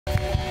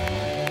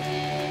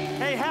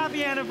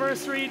happy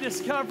anniversary,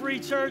 Discovery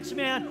Church,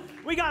 man.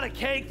 We got a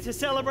cake to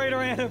celebrate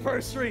our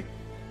anniversary.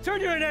 Turn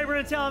to your neighbor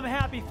and tell him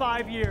happy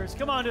 5 years.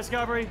 Come on,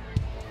 Discovery.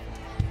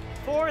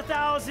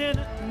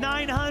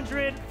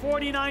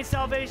 4,949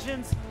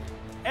 salvations.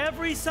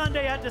 Every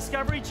Sunday at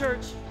Discovery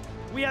Church,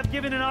 we have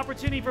given an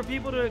opportunity for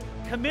people to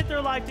commit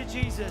their life to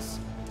Jesus,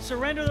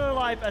 surrender their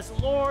life as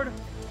Lord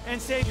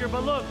and Savior.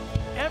 But look,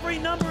 every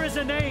number is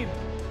a name,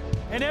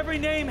 and every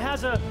name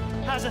has a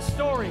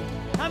story.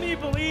 How many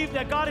believe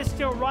that God is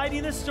still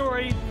writing the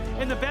story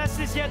and the best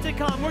is yet to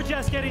come? We're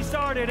just getting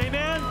started,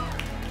 amen?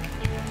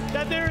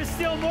 That there is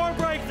still more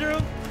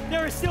breakthrough,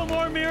 there is still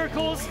more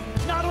miracles,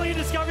 not only in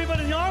Discovery, but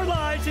in our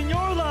lives, in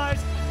your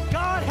lives.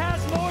 God has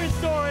more in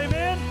store,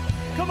 amen?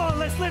 Come on,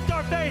 let's lift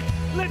our faith,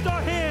 lift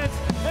our hands,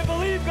 and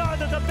believe, God,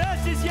 that the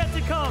best is yet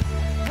to come.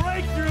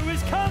 Breakthrough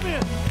is coming.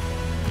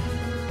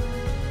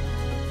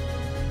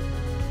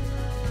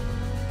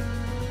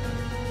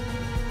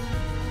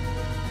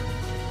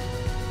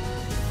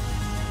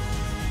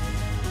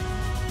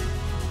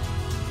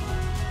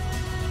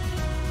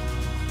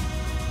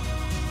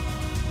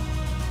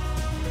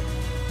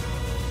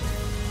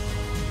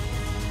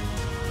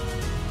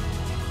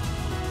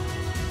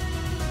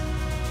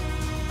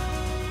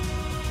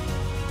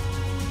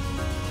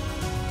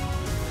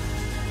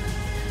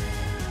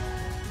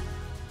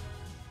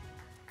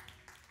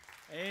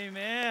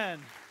 Amen.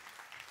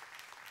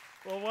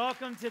 Well,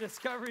 welcome to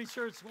Discovery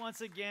Church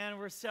once again.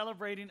 We're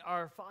celebrating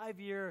our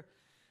 5-year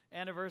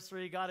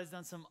anniversary. God has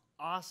done some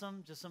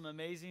awesome, just some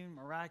amazing,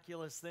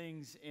 miraculous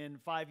things in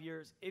 5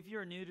 years. If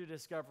you're new to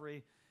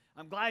Discovery,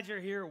 I'm glad you're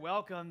here.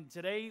 Welcome.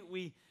 Today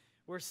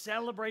we're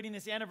celebrating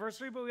this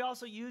anniversary, but we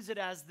also use it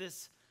as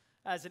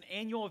an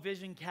annual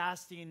vision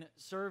casting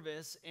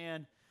service.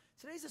 And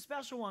today's a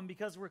special one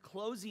because we're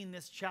closing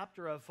this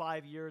chapter of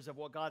 5 years of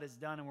what God has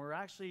done, and we're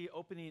actually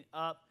opening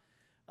up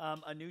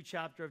a new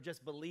chapter of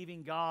just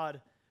believing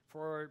God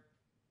for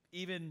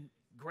even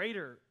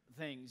greater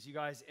things, you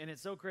guys. And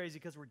it's so crazy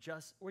because we're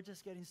just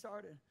getting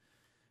started.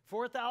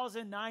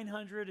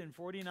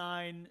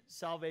 4,949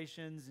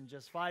 salvations in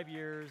just 5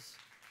 years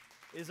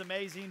is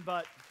amazing,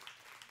 but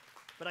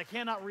I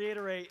cannot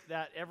reiterate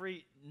that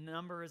every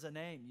number is a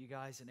name, you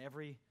guys, and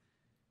every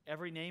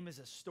name is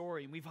a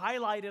story. And we've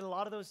highlighted a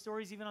lot of those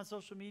stories even on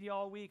social media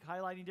all week,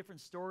 highlighting different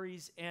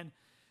stories. And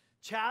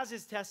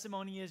Chaz's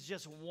testimony is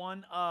just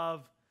one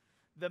of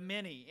the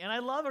many. And I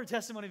love her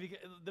testimony because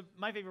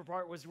my favorite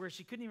part was where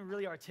she couldn't even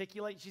really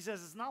articulate. She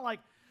says it's not like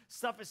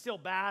stuff is still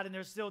bad and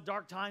there's still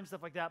dark times,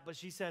 stuff like that, but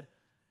she said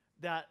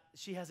that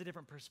she has a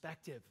different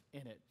perspective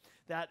in it.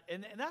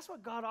 And that's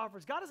what God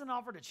offers. God doesn't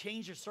offer to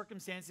change your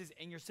circumstances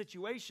and your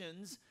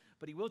situations,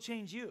 but he will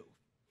change you.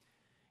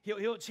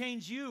 He'll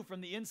change you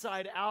from the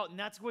inside out, and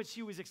that's what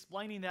she was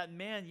explaining, that,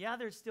 man, yeah,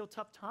 there's still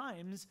tough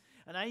times,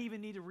 and I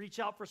even need to reach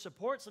out for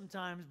support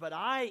sometimes, but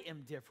I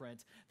am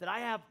different, that I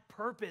have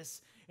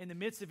purpose in the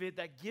midst of it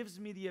that gives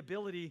me the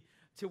ability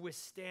to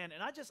withstand.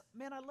 And I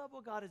love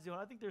what God is doing.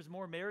 I think there's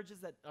more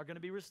marriages that are going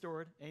to be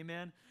restored,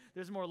 amen.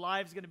 There's more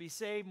lives going to be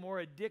saved, more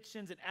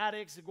addictions and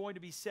addicts are going to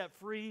be set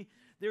free.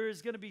 There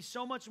is going to be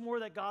so much more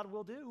that God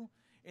will do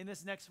in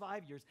this next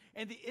 5 years.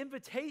 And the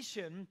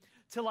invitation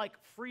to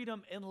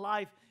freedom in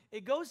life,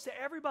 it goes to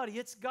everybody.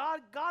 It's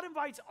God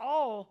invites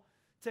all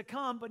to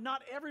come, but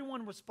not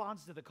everyone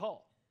responds to the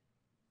call.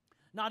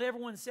 Not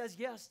everyone says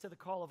yes to the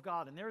call of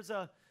God. And there's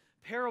a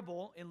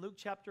parable in Luke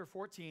chapter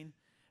 14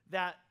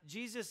 that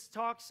Jesus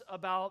talks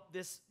about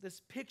this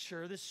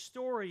picture, this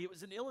story. It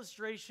was an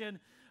illustration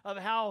of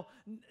how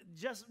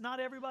just not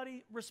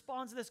everybody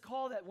responds to this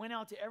call that went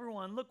out to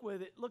everyone. Look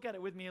at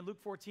it with me in Luke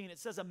 14. It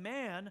says, a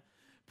man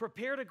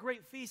prepared a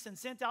great feast and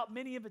sent out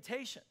many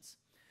invitations.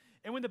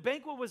 And when the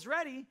banquet was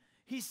ready,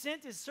 he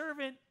sent his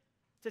servant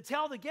to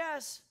tell the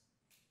guests,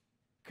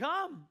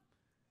 come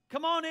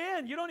on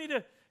in. You don't need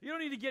to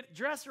get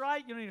dressed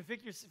right. You don't need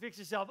to fix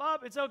yourself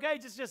up. It's okay.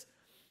 Just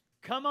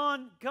come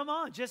on,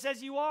 just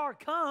as you are.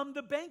 Come,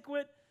 the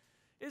banquet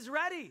is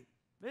ready.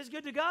 It's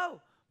good to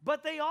go.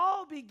 But they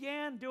all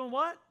began doing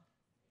what?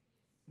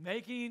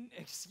 Making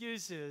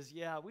excuses.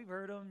 Yeah, we've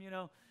heard them,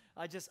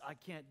 I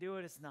can't do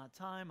it. It's not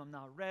time. I'm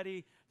not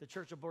ready. The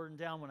church will burn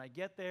down when I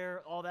get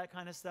there. All that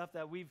kind of stuff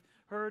that we've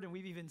heard and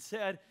we've even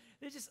said.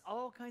 There's just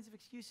all kinds of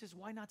excuses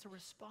why not to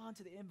respond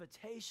to the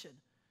invitation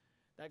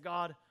that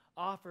God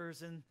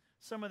offers. And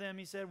some of them,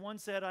 one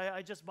said,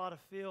 I just bought a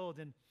field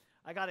and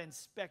I got to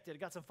inspect it. I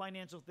got some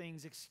financial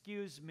things.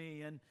 Excuse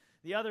me. And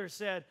the other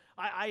said,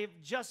 I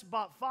just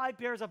bought 5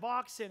 pairs of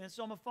oxen, and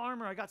so I'm a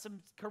farmer. I got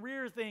some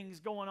career things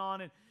going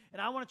on, and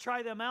I want to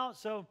try them out.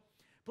 So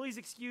please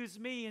excuse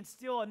me. And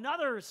still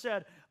another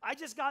said, I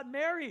just got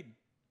married.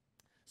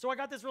 So I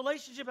got this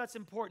relationship that's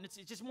important.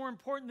 It's just more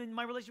important than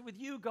my relationship with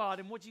you, God,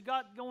 and what you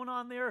got going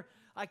on there.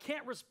 I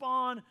can't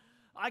respond.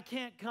 I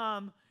can't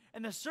come.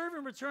 And the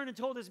servant returned and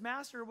told his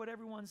master what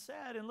everyone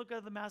said. And look how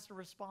the master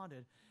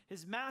responded.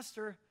 His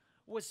master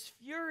was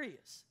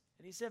furious.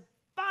 And he said,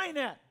 fine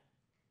then.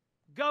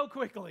 Go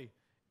quickly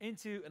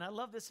into, and I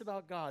love this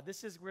about God. He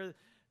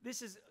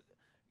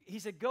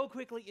said, go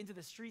quickly into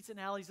the streets and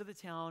alleys of the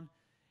town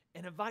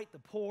and invite the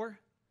poor,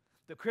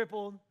 the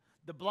crippled,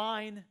 the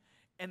blind,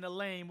 and the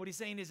lame. What he's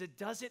saying is it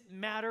doesn't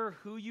matter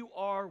who you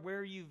are,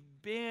 where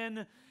you've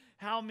been,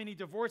 how many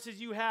divorces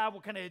you have,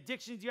 what kind of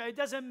addictions you have. It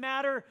doesn't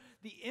matter.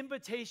 The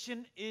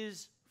invitation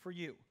is for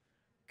you.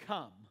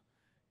 Come.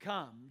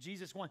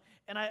 Jesus won.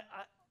 And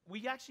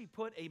we actually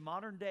put a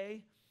modern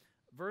day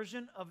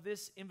version of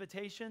this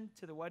invitation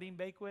to the wedding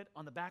banquet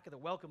on the back of the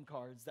welcome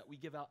cards that we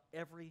give out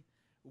every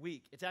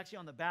week. It's actually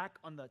on the back,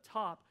 on the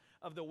top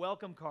of the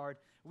welcome card.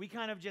 We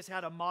kind of just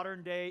had a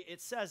modern day. It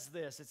says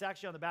this. It's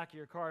actually on the back of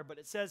your card, but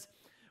it says,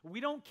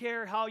 we don't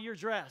care how you're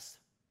dressed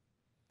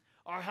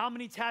or how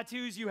many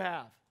tattoos you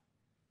have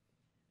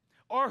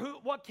or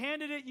what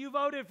candidate you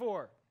voted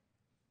for.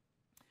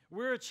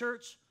 We're a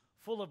church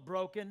full of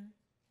broken,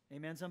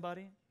 amen,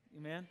 somebody?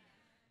 Amen.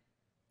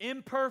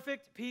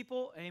 Imperfect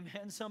people,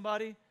 amen,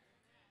 somebody?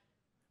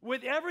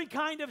 With every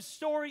kind of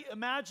story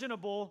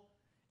imaginable,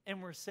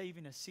 and we're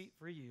saving a seat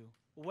for you.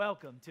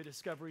 Welcome to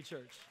Discovery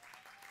Church.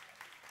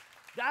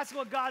 That's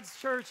what God's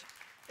church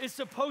is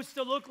supposed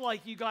to look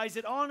like, you guys.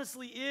 It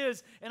honestly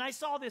is. And I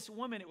saw this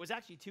woman, it was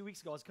actually 2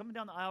 weeks ago. I was coming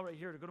down the aisle right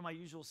here to go to my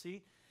usual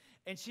seat,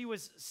 and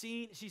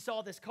she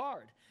saw this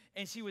card,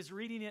 and she was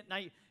reading it,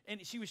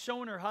 and she was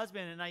showing her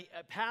husband, and I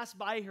passed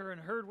by her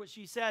and heard what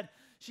she said.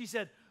 She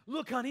said,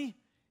 "Look, honey,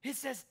 it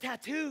says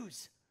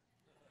tattoos."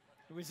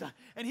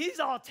 And he's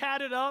all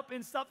tatted up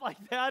and stuff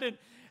like that. And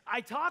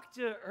I talked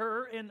to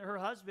her and her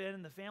husband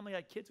and the family,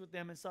 had kids with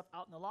them and stuff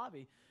out in the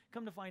lobby.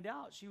 Come to find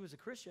out, she was a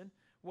Christian,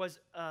 was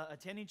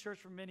attending church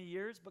for many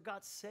years, but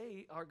got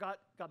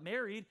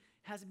married,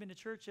 hasn't been to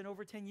church in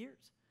over 10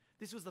 years.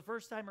 This was the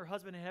first time her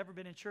husband had ever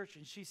been in church,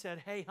 and she said,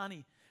 "Hey,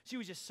 honey," she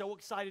was just so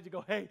excited to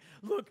go, "Hey,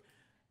 look,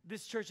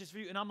 this church is for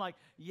you." And I'm like,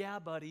 "Yeah,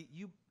 buddy,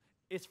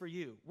 it's for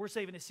you. We're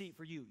saving a seat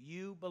for you.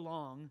 You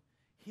belong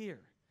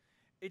here."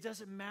 It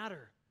doesn't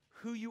matter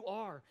who you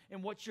are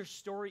and what your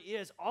story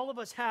is. All of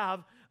us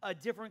have a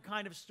different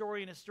kind of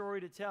story and a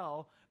story to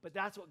tell, but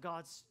that's what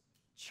God's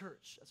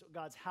church, that's what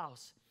God's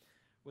house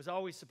was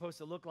always supposed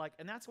to look like.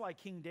 And that's why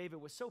King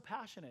David was so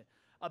passionate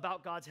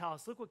about God's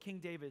house. Look what King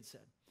David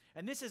said.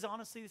 And this is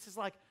honestly, this is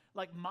like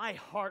my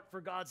heart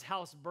for God's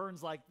house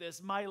burns like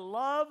this. "My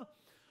love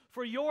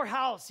for your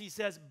house," he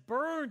says,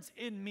 "burns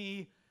in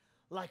me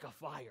like a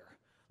fire."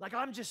 Like,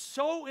 I'm just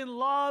so in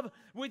love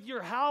with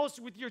your house,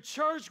 with your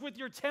church, with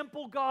your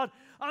temple, God.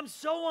 I'm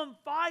so on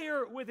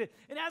fire with it.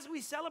 And as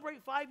we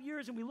celebrate 5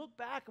 years and we look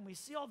back and we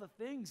see all the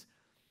things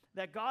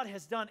that God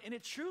has done, and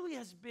it truly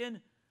has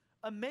been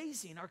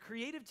amazing. Our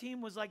creative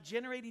team was like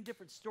generating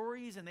different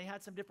stories, and they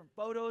had some different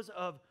photos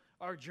of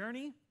our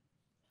journey.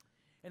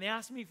 And they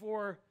asked me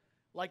for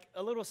like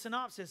a little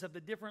synopsis of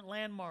the different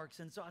landmarks.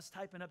 And so I was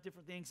typing up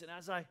different things. And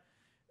as I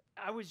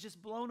was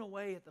just blown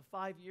away at the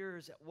 5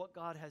 years at what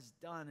God has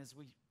done as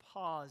we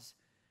pause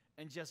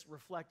and just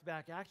reflect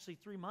back. Actually,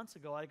 3 months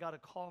ago, I got a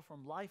call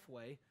from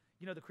Lifeway.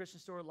 You know the Christian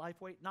store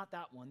Lifeway? Not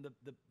that one,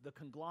 the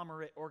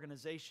conglomerate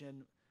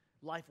organization,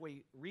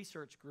 Lifeway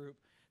Research Group.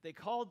 They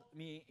called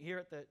me here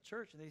at the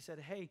church, and they said,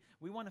 "Hey,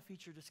 we want to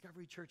feature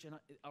Discovery Church in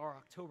our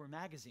October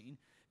magazine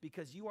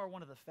because you are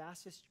one of the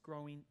fastest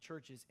growing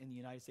churches in the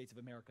United States of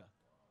America."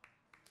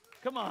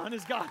 Come on,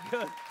 is God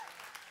good?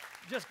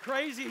 Just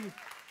crazy.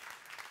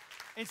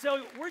 And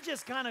so we're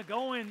just kind of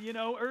going,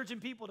 urging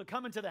people to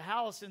come into the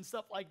house and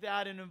stuff like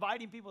that and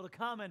inviting people to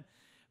come.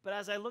 But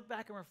as I look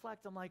back and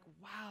reflect, I'm like,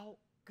 wow,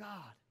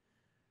 God,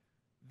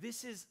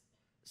 this is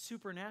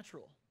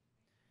supernatural.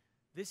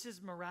 This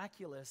is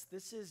miraculous.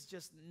 This is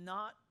just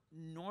not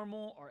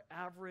normal or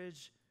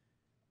average.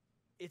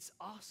 It's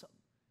awesome.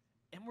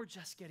 And we're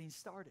just getting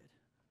started.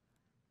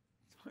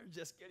 We're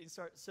just getting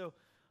started. So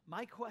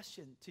my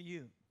question to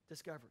you,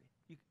 Discovery,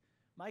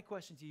 my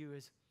question to you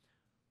is,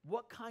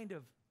 what kind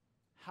of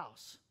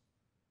house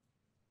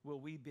will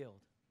we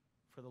build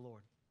for the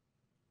Lord?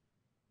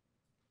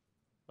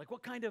 Like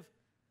what kind of,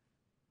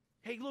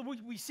 hey, look,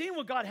 we've seen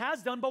what God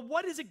has done, but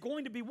what is it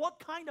going to be? What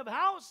kind of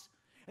house?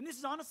 And this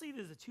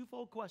is a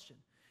twofold question,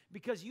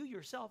 because you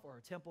yourself are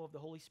a temple of the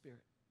Holy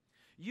Spirit.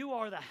 You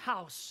are the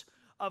house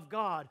of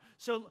God.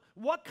 So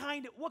what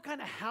kind of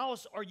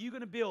house are you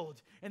going to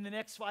build in the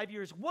next 5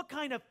 years? What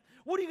are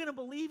you going to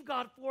believe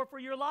God for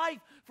your life,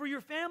 for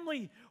your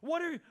family?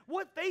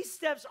 What faith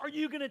steps are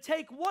you going to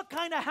take? What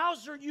kind of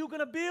house are you going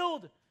to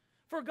build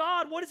for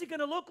God? What is it going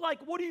to look like?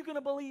 What are you going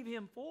to believe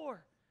Him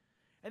for?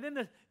 And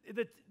then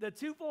the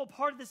twofold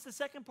part of this, the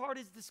second part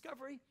is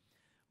discovery.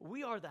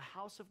 We are the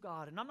house of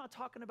God. And I'm not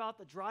talking about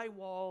the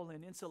drywall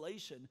and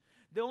insulation.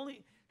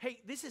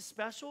 This is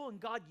special and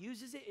God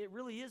uses it. It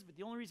really is. But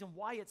the only reason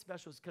why it's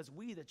special is because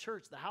we, the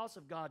church, the house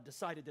of God,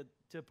 decided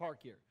to park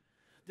here.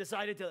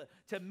 Decided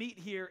to meet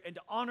here and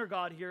to honor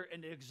God here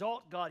and to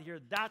exalt God here.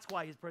 That's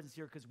why His presence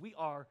here, because we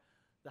are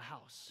the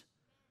house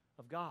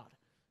of God.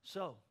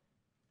 So,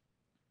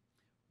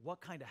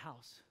 what kind of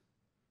house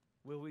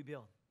will we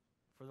build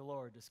for the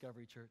Lord,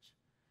 Discovery Church?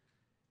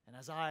 And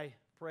as I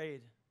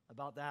prayed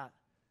about that,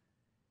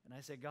 and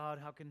I said,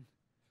 God,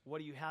 what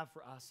do you have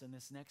for us in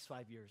this next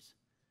 5 years?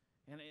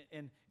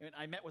 And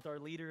I met with our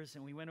leaders,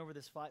 and we went over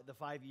the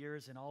 5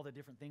 years and all the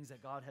different things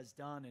that God has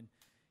done, and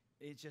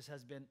it just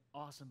has been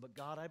awesome. But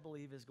God, I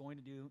believe, is going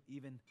to do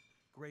even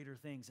greater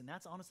things. And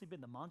that's honestly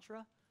been the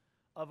mantra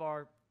of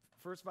our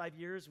first 5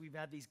 years. We've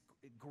had these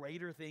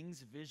greater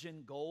things,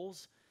 vision,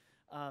 goals.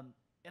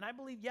 And I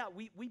believe,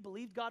 we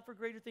believed God for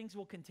greater things.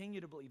 We'll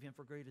continue to believe him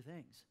for greater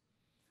things.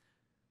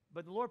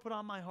 But the Lord put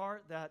on my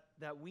heart that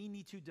we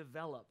need to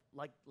develop,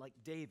 like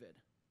David,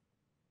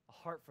 a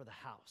heart for the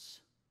house.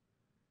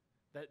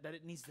 That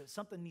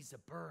something needs to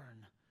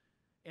burn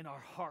in our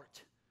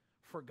heart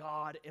for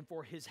God and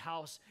for his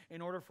house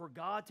in order for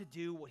God to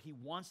do what he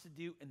wants to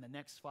do in the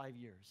next 5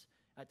 years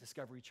at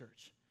Discovery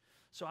Church.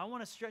 So I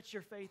want to stretch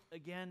your faith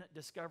again,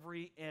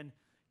 Discovery, and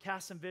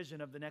cast some vision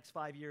of the next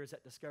 5 years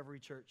at Discovery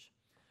Church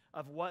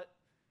of what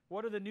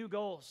are the new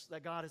goals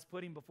that God is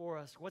putting before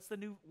us? What's the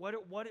new,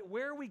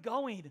 where are we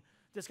going,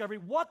 Discovery?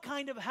 What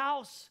kind of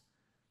house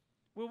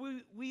will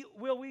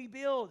we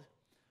build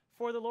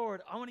for the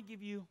Lord? I want to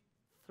give you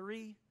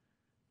 3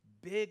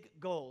 big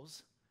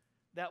goals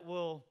that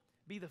will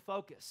be the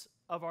focus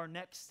of our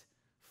next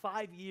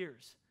 5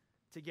 years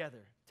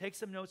together. Take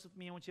some notes with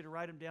me. I want you to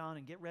write them down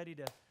and get ready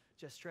to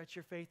just stretch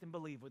your faith and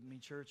believe with me,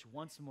 church,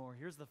 once more.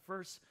 Here's the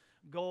first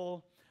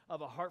goal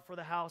of a heart for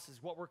the house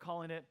is what we're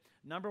calling it.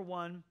 Number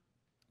 1,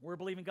 we're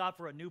believing God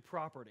for a new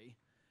property.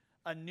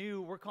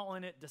 We're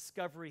calling it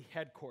Discovery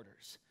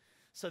Headquarters.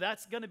 So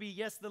that's going to be,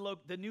 yes,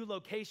 the new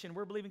location.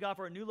 We're believing God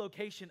for a new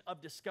location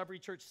of Discovery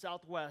Church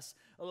Southwest,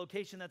 a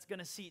location that's going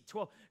to seat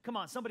 12. Come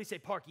on, somebody say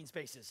parking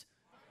spaces.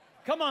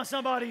 Come on,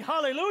 somebody.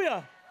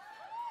 Hallelujah.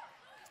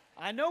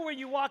 I know where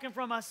you're walking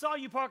from. I saw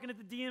you parking at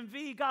the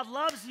DMV. God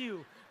loves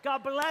you.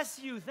 God bless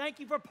you. Thank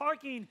you for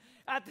parking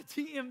at the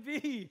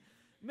DMV.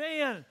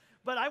 Man,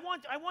 but I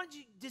want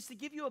you just to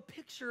give you a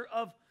picture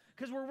of,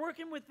 because we're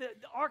working with the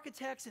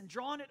architects and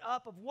drawing it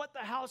up of what the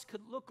house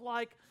could look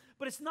like.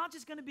 But it's not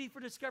just going to be for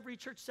Discovery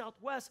Church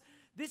Southwest.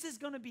 This is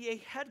going to be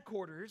a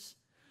headquarters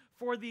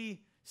for the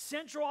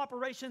central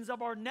operations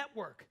of our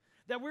network,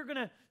 that we're going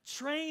to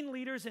train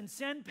leaders and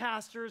send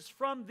pastors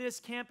from this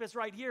campus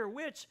right here,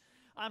 which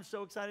I'm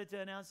so excited to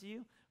announce to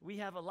you. We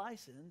have a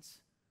license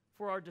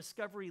for our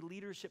Discovery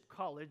Leadership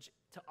College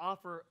to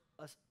offer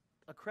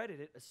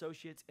accredited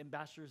associate's and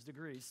bachelor's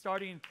degrees.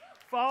 Starting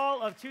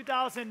fall of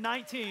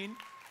 2019,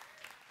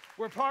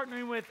 we're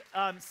partnering with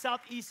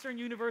Southeastern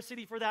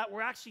University for that.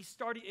 We're actually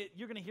starting,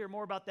 you're going to hear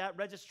more about that.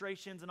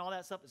 Registrations and all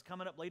that stuff is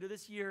coming up later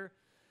this year.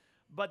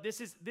 But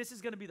this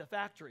is going to be the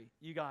factory,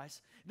 you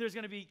guys. There's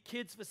going to be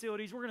kids'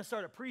 facilities. We're going to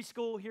start a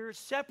preschool here,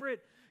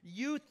 separate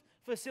youth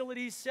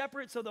facilities,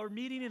 separate, so they're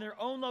meeting in their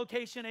own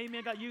location.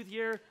 Amen. Got youth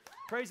here.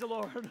 Praise the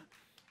Lord.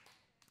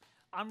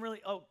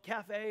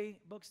 Cafe,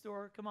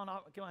 bookstore. Come on,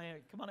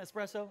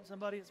 espresso.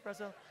 Somebody,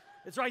 espresso.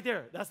 It's right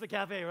there. That's the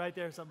cafe right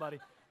there. Somebody.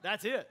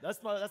 That's it. That's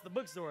the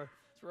bookstore.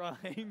 That's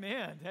right.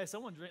 Amen. Hey,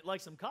 someone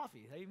like some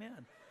coffee.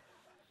 Amen.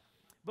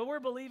 But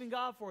we're believing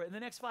God for it. In the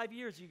next 5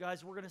 years, you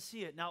guys, we're going to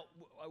see it. Now,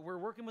 we're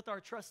working with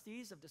our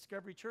trustees of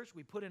Discovery Church.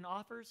 We put in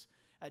offers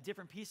at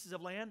different pieces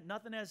of land.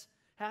 Nothing has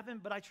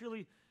happened, but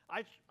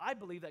I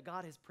believe that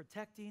God is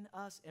protecting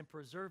us and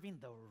preserving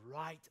the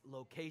right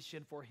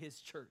location for his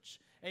church.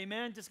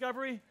 Amen,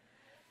 Discovery?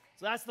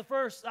 So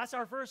that's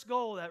our first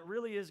goal that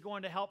really is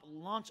going to help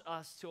launch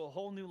us to a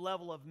whole new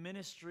level of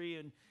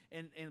ministry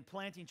and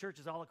planting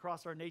churches all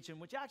across our nation,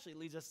 which actually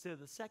leads us to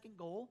the second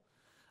goal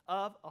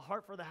of a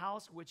heart for the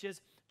house, which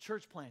is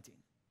church planting.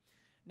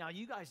 Now,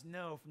 you guys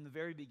know from the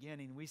very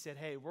beginning, we said,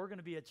 hey, we're going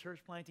to be a church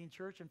planting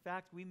church. In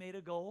fact, we made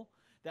a goal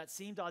that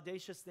seemed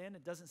audacious then.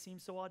 It doesn't seem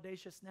so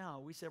audacious now.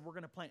 We said we're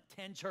going to plant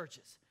 10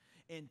 churches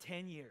in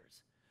 10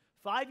 years.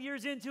 5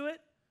 years into it,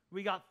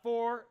 we got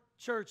 4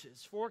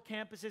 churches, 4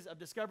 campuses of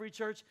Discovery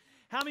Church.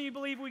 How many of you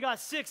believe we got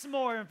 6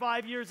 more in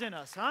 5 years in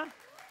us, huh?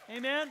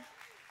 Amen?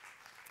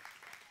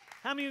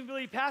 How many of you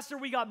believe, Pastor,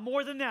 we got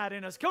more than that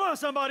in us? Come on,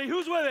 somebody,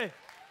 who's with it?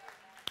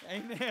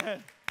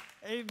 Amen.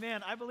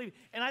 Amen. I believe,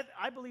 and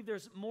I believe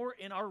there's more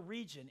in our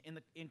region,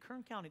 in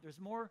Kern County. There's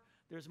more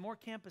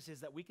campuses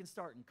that we can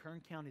start in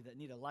Kern County that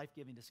need a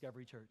life-giving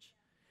Discovery Church.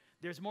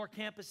 There's more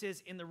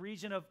campuses in the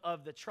region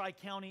of the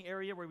Tri-County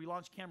area where we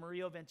launched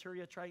Camarillo,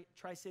 Ventura,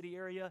 Tri-City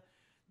area.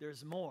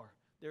 There's more.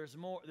 There's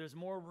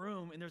more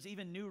room, and there's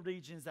even new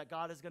regions that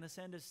God is going to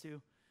send us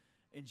to,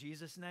 in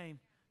Jesus' name,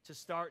 to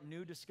start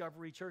new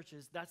Discovery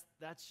churches.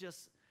 That's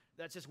just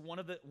one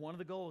of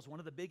the goals, one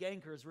of the big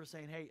anchors. We're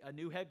saying, hey, a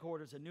new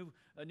headquarters, a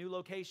new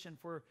location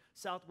for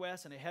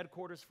Southwest, and a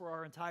headquarters for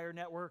our entire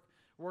network.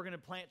 We're going to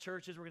plant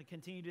churches. We're going to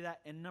continue to do that.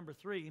 And number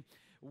 3,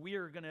 we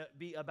are going to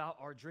be about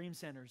our Dream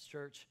Centers,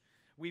 church.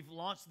 We've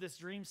launched this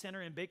Dream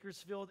Center in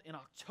Bakersfield in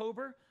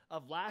October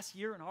of last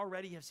year, and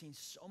already have seen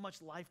so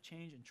much life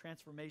change and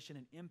transformation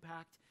and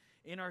impact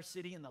in our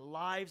city and the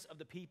lives of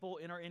the people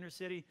in our inner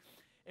city.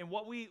 And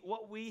what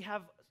we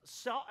have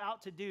sought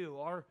out to do,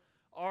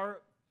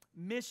 our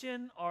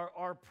mission,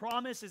 our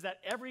promise is that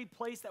every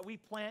place that we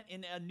plant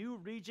in a new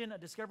region, a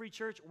Discovery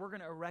Church, we're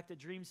going to erect a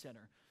Dream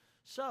Center.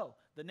 So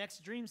the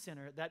next Dream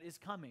Center that is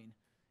coming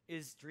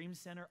is Dream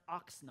Center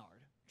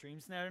Oxnard. Dream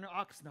Center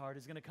Oxnard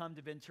is going to come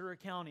to Ventura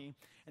County,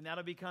 and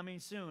that'll be coming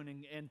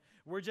soon. And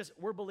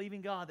we're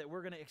believing God that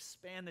we're going to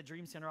expand the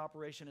Dream Center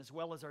operation as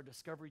well as our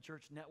Discovery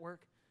Church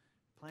network,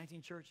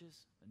 planting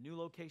churches, a new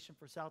location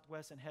for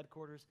Southwest and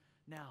headquarters.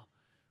 Now,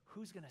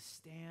 who's going to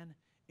stand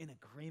in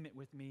agreement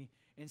with me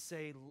and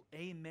say,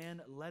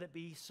 amen, let it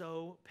be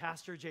so,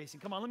 Pastor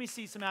Jason? Come on, let me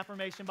see some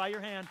affirmation by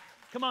your hand.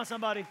 Come on,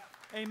 somebody.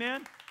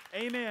 Amen.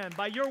 Amen.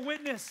 By your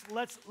witness,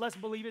 let's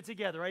believe it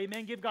together.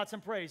 Amen. Give God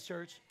some praise,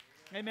 church.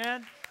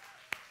 Amen.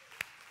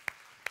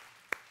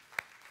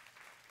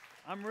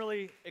 I'm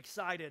really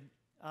excited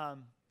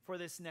for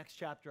this next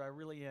chapter. I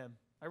really am.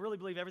 I really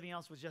believe everything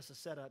else was just a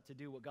setup to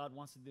do what God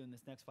wants to do in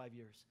this next 5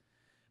 years.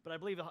 But I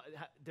believe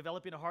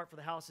developing a heart for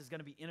the house is going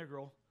to be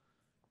integral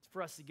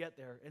for us to get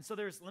there. And so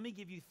let me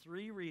give you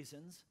 3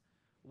 reasons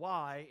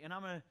why, and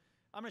I'm going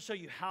to show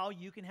you how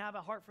you can have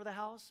a heart for the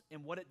house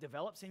and what it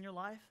develops in your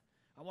life.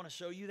 I want to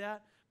show you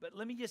that. But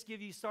let me just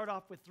start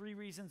off with 3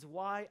 reasons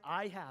why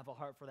I have a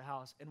heart for the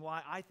house and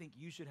why I think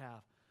you should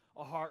have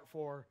a heart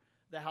for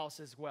the house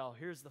as well.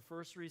 Here's the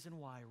first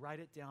reason why. Write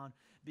it down.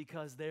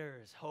 Because there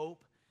is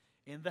hope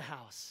in the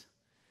house.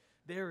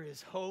 There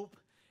is hope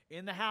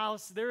in the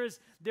house. There's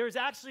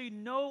actually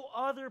no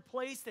other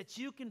place that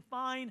you can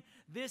find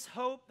this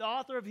hope. The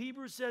author of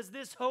Hebrews says,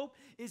 this hope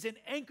is an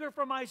anchor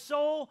for my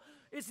soul.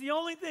 It's the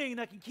only thing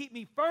that can keep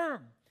me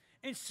firm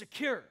and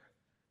secure.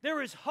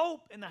 There is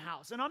hope in the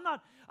house. And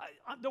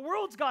the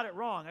world's got it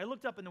wrong. I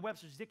looked up in the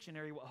Webster's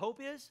Dictionary what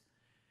hope is,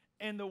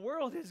 and the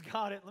world has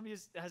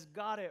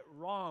got it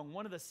wrong.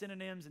 One of the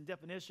synonyms and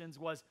definitions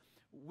was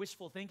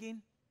wishful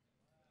thinking.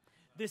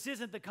 This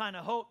isn't the kind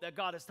of hope that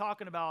God is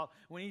talking about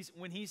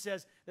when he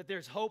says that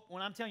there's hope.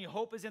 When I'm telling you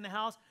hope is in the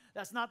house,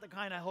 that's not the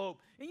kind of hope.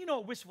 And you know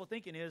what wishful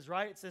thinking is,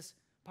 right? It's this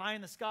pie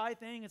in the sky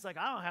thing. It's like,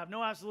 I don't have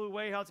no absolute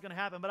way how it's going to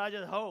happen, but I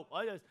just hope.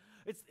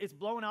 It's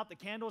blowing out the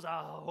candles.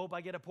 I hope I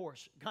get a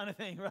Porsche kind of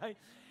thing, right?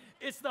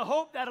 It's the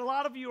hope that a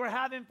lot of you are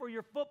having for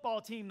your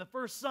football team the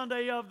first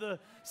Sunday of the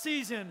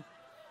season.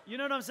 You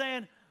know what I'm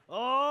saying?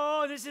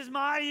 Oh, this is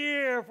my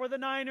year for the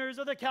Niners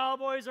or the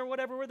Cowboys or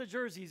whatever. Where are the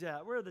jerseys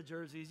at? Where are the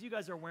jerseys? You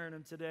guys are wearing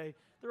them today.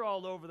 They're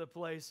all over the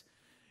place.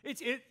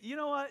 You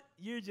know what?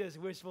 You're just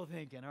wishful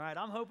thinking, all right?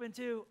 I'm hoping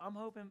too. I'm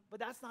hoping. But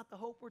that's not the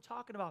hope we're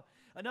talking about.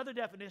 Another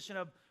definition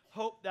of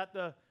hope that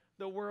the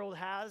world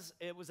has,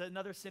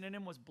 another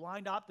synonym was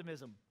blind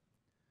optimism.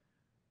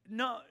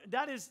 No,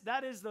 that is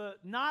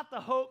not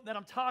the hope that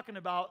I'm talking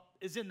about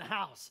is in the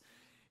house.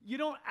 You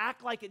don't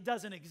act like it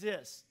doesn't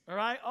exist, all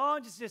right? Oh,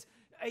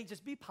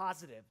 just be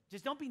positive.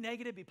 Just don't be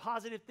negative. Be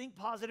positive. Think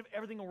positive.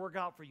 Everything will work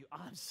out for you.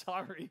 I'm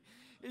sorry.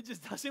 It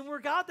just doesn't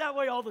work out that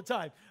way all the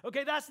time.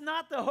 Okay, that's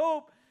not the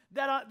hope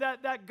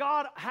that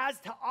God has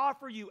to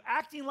offer you.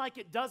 Acting like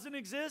it doesn't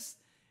exist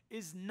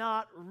is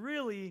not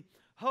really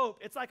hope.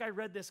 It's like I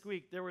read this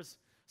week.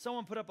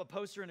 Someone put up a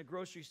poster in a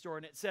grocery store,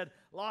 and it said,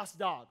 lost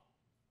dog.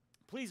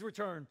 Please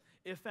return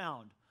if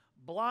found.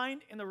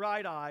 Blind in the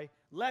right eye,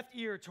 left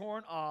ear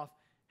torn off,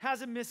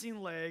 has a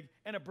missing leg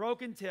and a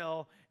broken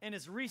tail, and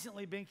has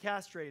recently been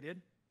castrated,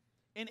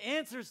 and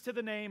answers to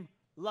the name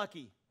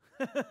Lucky.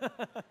 I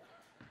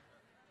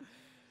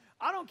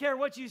don't care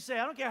what you say.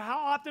 I don't care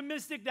how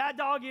optimistic that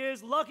dog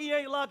is. Lucky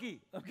ain't lucky,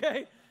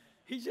 okay?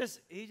 He just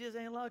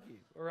ain't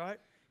lucky, all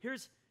right?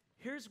 Here's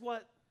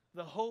what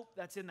the hope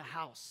that's in the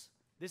house.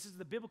 This is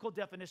the biblical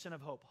definition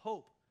of hope.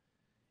 Hope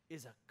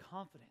is a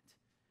confident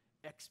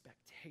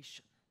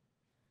expectation.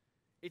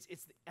 It's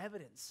the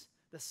evidence,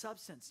 the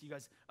substance, you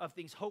guys, of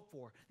things hoped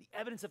for, the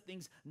evidence of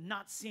things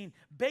not seen,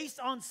 based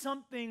on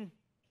something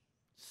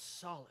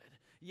solid.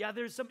 Yeah,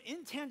 there's some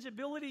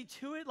intangibility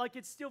to it, like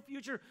it's still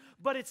future,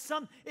 but it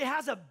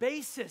has a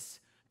basis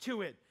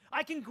to it.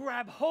 I can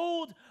grab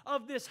hold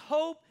of this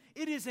hope.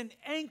 It is an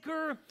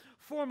anchor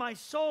for my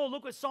soul.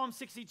 Look what Psalm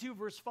 62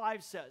 verse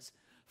 5 says.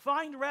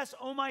 Find rest,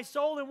 O my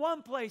soul, in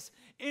one place,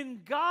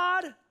 in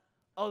God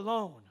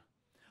alone.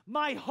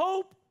 My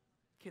hope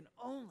can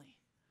only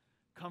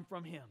come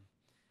from him.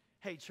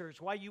 Hey, church,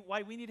 why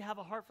we need to have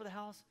a heart for the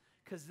house?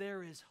 Because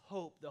there is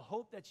hope, the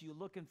hope that you're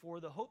looking for,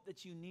 the hope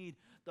that you need,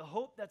 the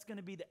hope that's going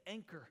to be the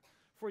anchor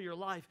for your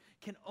life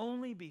can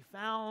only be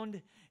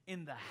found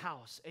in the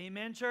house.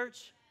 Amen,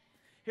 church?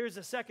 Here's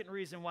the second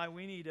reason why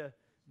we need to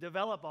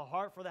develop a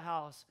heart for the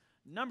house.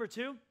 Number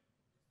 2,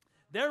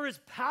 there is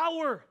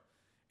power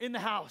in the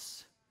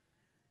house.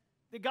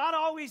 That God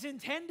always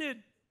intended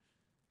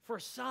for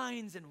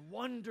signs and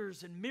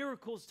wonders and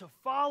miracles to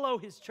follow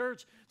his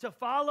church, to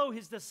follow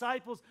his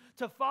disciples,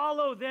 to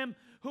follow them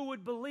who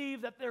would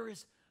believe that there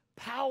is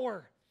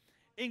power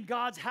in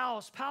God's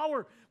house.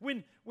 Power.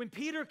 When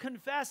Peter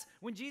confessed,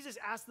 when Jesus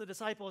asked the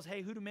disciples,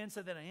 hey, who do men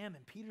say that I am?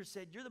 And Peter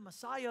said, you're the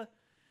Messiah.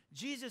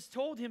 Jesus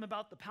told him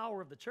about the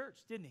power of the church,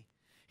 didn't he?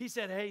 He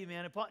said, hey,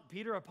 man,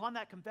 Peter, upon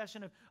that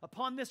confession,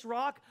 upon this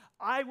rock,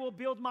 I will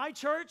build my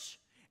church,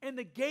 and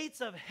the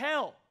gates of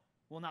hell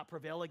will not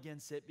prevail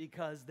against it,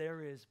 because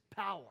there is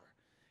power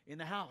in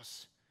the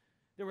house.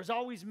 There was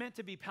always meant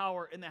to be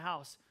power in the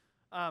house.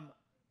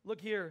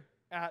 Look here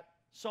at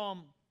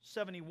Psalm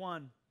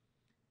 71.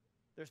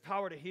 There's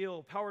power to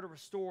heal, power to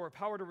restore,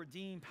 power to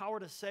redeem, power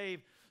to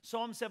save.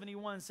 Psalm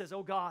 71 says,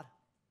 oh God,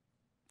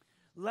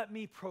 let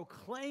me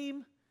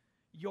proclaim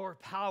your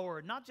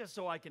power, not just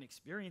so I can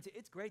experience it.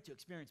 It's great to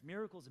experience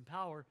miracles and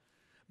power,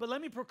 but let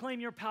me proclaim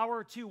your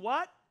power to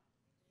what?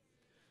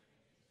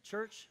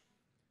 Church,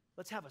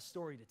 let's have a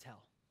story to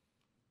tell.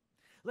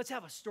 Let's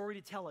have a story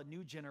to tell a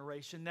new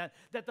generation that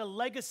the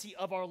legacy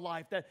of our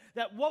life,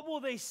 that what will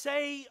they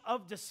say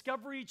of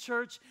Discovery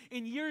Church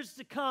in years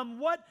to come?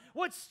 What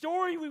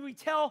story will we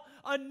tell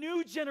a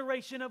new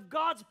generation of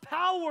God's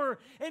power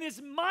and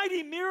His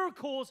mighty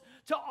miracles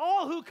to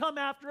all who come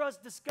after us?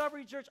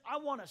 Discovery Church, I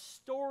want a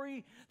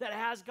story that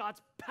has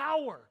God's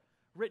power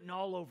written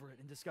all over it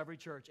in Discovery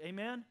Church.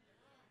 Amen?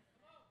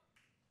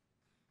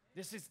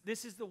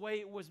 This is the way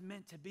it was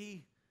meant to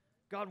be.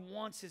 God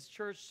wants His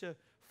church to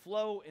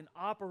flow and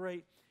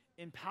operate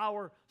in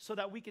power so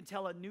that we can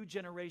tell a new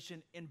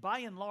generation. And by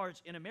and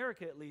large, in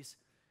America at least,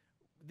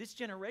 this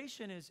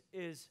generation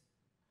is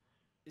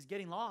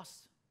getting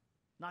lost.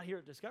 Not here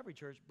at Discovery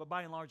Church, but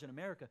by and large in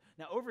America.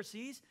 Now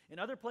overseas, in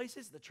other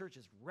places, the church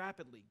is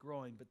rapidly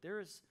growing, but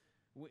there's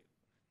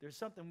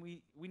something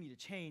we need to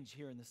change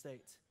here in the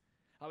States.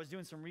 I was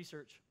doing some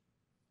research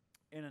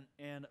and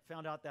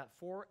found out that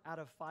 4 out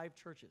of 5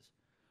 churches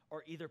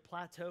are either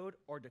plateaued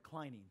or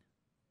declining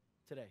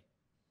today.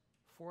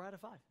 4 out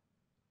of 5.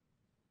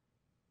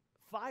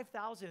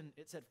 5,000,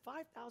 it said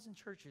 5,000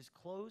 churches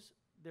close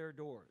their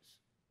doors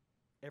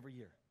every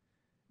year.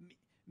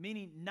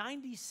 Meaning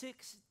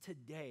 96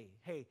 today.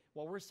 Hey,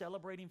 while we're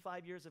celebrating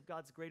 5 years of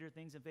God's greater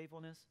things and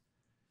faithfulness,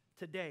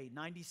 today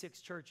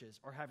 96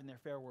 churches are having their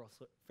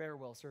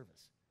farewell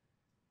service.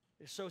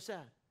 It's so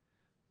sad.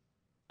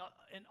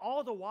 And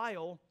all the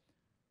while,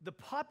 the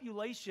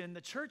population,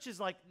 the church is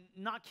like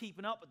not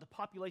keeping up with the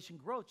population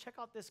growth. Check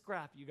out this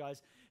graph, you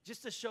guys,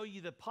 just to show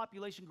you the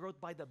population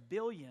growth by the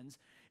billions.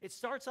 It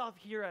starts off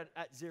here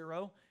at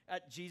 0,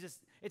 at Jesus.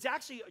 It's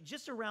actually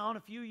just around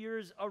a few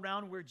years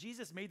around where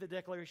Jesus made the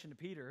declaration to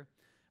Peter,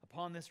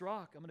 upon this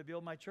rock, I'm going to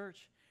build my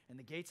church, and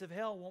the gates of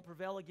hell won't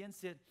prevail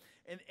against it.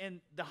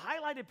 And the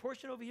highlighted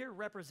portion over here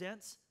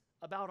represents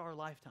about our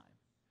lifetime.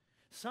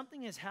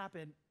 Something has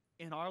happened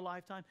in our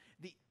lifetime.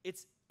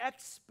 It's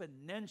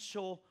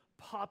exponential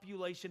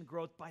population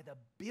growth by the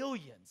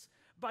billions,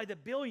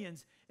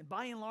 and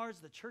by and large,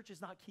 the church is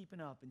not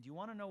keeping up. And do you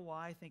want to know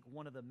why? I think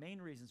one of the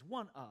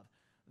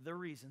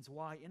reasons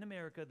why in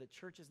America the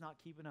church is not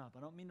keeping up.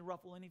 I don't mean to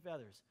ruffle any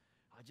feathers.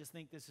 I just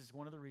think this is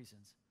one of the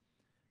reasons.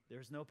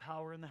 There's no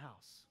power in the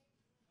house.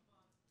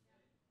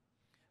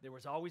 There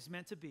was always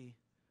meant to be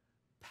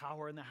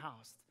power in the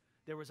house.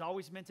 There was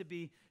always meant to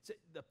be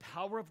the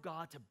power of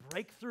God to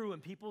break through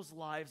in people's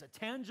lives, a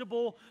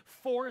tangible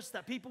force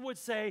that people would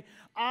say,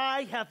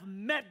 I have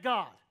met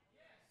God.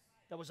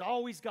 That was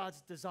always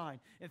God's design.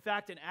 In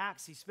fact, in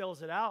Acts, he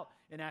spells it out.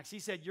 In Acts, he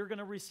said, you're going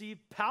to receive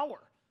power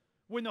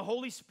when the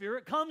Holy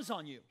Spirit comes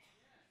on you.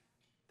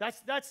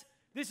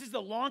 This is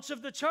the launch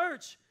of the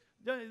church.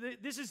 You're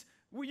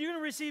going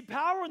to receive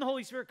power when the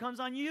Holy Spirit comes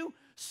on you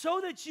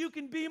so that you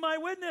can be my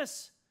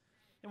witness.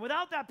 And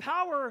without that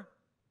power,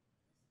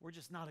 we're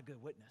just not a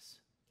good witness.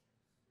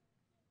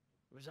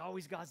 It was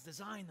always God's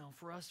design, though,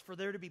 for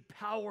there to be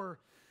power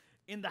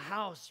in the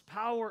house.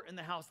 Power in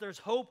the house. There's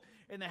hope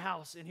in the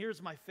house. And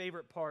here's my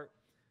favorite part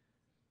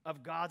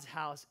of God's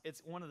house.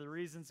 It's one of the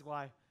reasons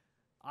why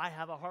I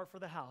have a heart for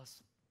the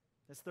house.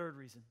 That's the third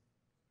reason.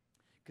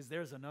 Because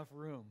there's enough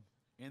room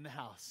in the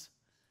house.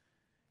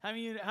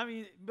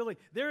 Billy,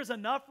 there's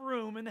enough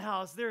room in the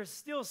house. There's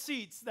still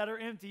seats that are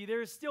empty.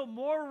 There's still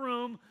more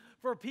room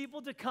for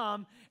people to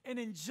come and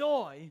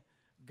enjoy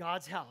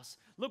God's house.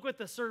 Look what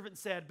the servant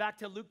said. Back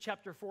to Luke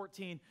chapter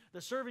 14.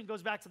 The servant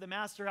goes back to the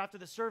master after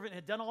the servant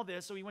had done all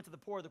this. So he went to the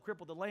poor, the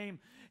crippled, the lame.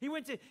 He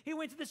went to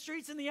the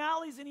streets and the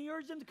alleys, and he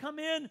urged them to come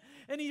in.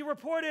 And he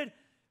reported,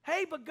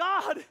 hey, but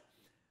God,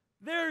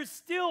 there's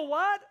still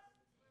what?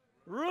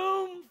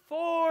 Room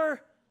for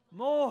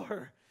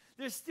more.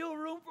 There's still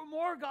room for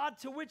more, God.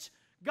 To which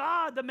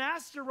God, the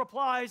master,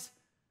 replies,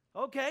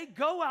 okay,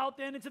 go out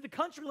then into the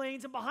country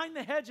lanes and behind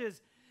the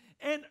hedges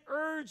and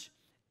urge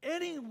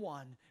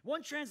anyone.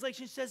 One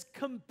translation says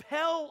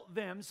compel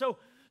them. So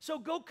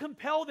go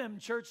compel them,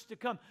 church, to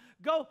come.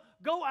 Go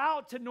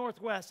out to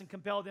Northwest and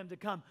compel them to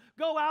come.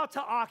 Go out to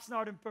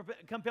Oxnard and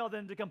compel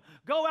them to come.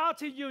 Go out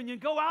to Union.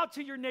 Go out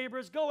to your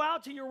neighbors. Go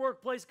out to your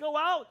workplace. Go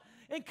out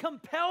and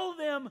compel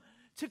them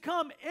to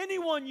come.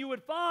 Anyone you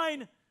would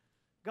find.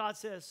 God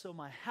says, so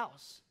my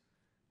house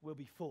will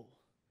be full.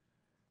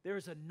 There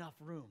is enough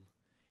room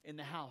in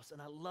the house. And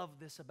I love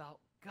this about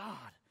God.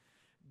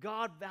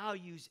 God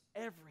values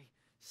every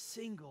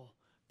single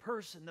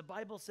person. The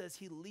Bible says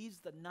he leaves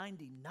the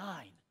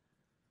 99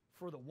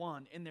 for the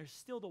one, and there's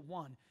still the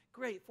one.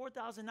 Great,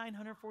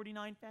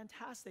 4,949,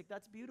 fantastic,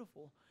 that's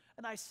beautiful.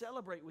 And I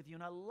celebrate with you,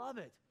 and I love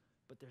it.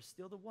 But there's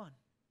still the one.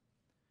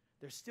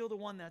 There's still the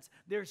one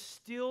there's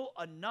still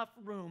enough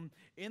room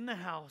in the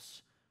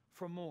house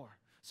for more.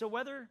 So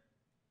whether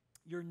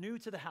you're new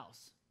to the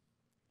house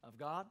of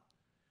God,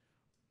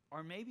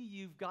 or maybe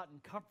you've gotten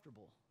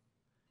comfortable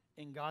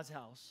in God's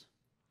house,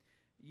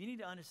 you need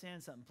to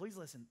understand something. Please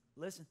listen.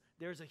 Listen,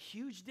 there's a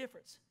huge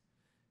difference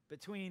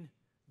between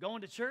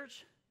going to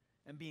church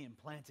and being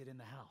planted in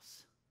the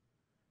house.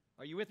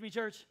 Are you with me,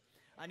 church?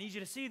 I need you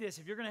to see this.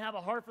 If you're going to have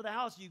a heart for the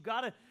house,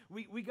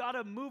 we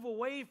gotta move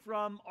away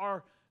from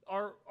our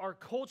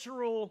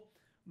cultural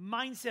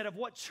mindset of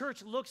what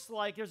church looks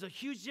like. There's a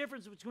huge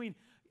difference between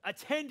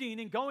attending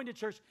and going to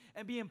church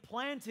and being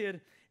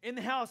planted in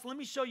the house. Let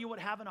me show you what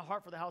having a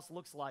heart for the house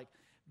looks like.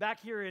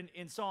 Back here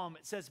in Psalm,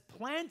 it says,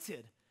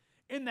 planted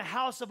in the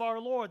house of our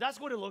Lord. That's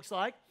what it looks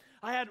like.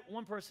 I had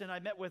one person I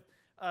met with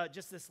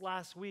just this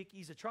last week.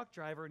 He's a truck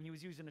driver, and he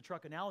was using a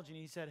truck analogy,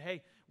 and he said,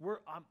 hey,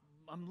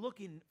 I'm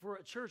looking for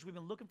a church. We've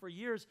been looking for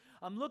years.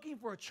 I'm looking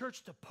for a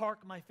church to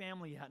park my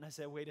family at. And I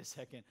said, wait a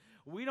second.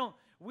 We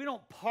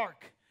don't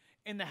park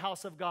in the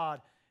house of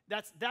God.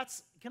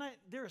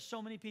 There are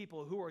so many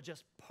people who are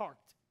just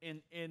parked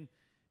in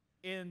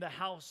the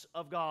house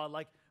of God.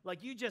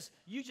 Like you just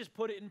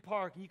put it in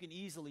park, and you can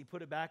easily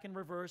put it back in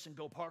reverse and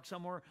go park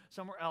somewhere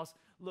else.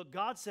 Look,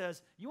 God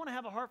says, you want to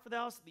have a heart for the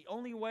house? The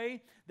only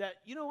way that,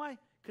 you know why?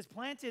 Because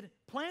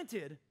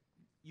planted,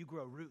 you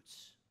grow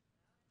roots.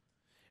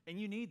 And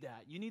you need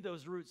that. You need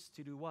those roots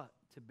to do what?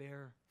 To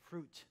bear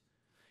fruit.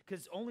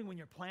 Because only when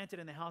you're planted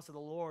in the house of the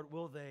Lord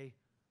will they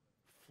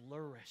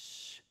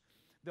flourish.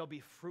 They'll be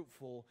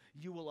fruitful.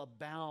 You will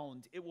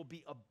abound. It will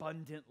be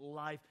abundant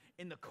life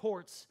in the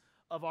courts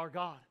of our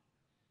God.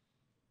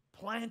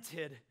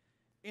 Planted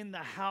in the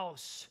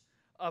house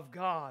of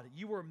God.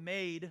 You were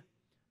made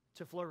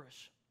to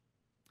flourish.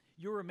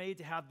 You were made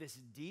to have this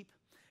deep,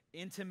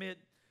 intimate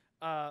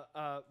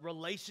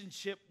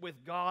relationship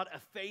with God, a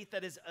faith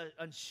that is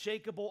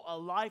unshakable, a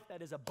life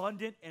that is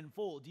abundant and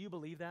full. Do you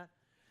believe that?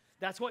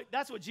 That's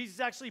what Jesus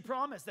actually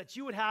promised, that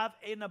you would have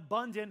an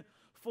abundant,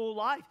 full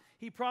life.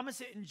 He promised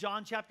it in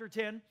John chapter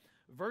 10,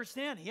 verse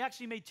 10. He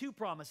actually made two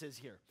promises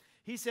here.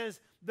 He says,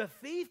 the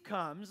thief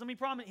comes.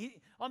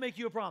 I'll make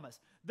you a promise.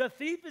 The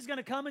thief is going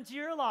to come into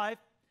your life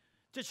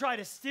to try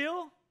to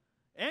steal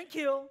and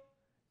kill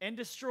and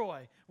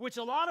destroy, which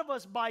a lot of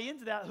us buy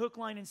into that hook,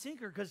 line, and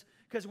sinker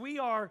because we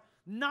are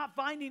not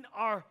finding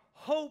our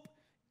hope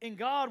in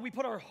God. We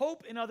put our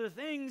hope in other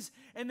things,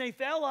 and they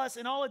fail us,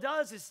 and all it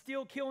does is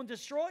steal, kill, and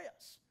destroy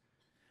us.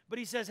 But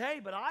he says, hey,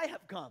 but I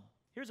have come.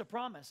 Here's a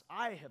promise.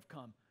 I have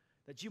come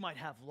that you might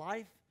have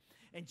life,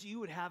 and you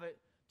would have it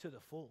to the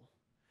full.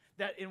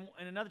 That in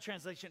another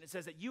translation, it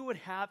says that you would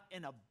have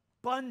an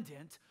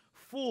abundant,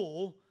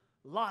 full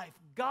life.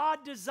 God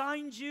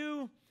designed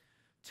you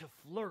to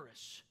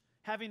flourish.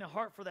 Having a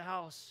heart for the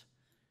house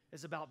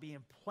is about being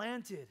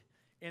planted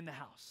in the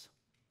house.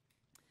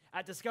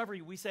 At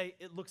Discovery, we say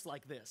it looks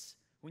like this.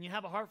 When you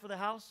have a heart for the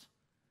house,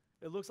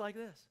 it looks like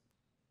this.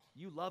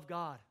 You love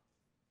God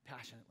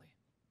passionately.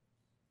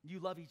 You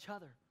love each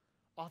other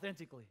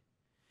authentically.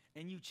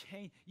 And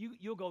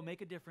you'll go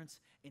make a difference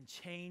and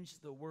change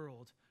the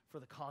world for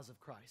the cause of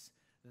Christ.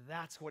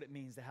 That's what it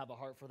means to have a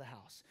heart for the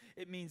house.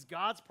 It means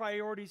God's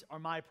priorities are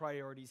my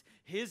priorities.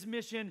 His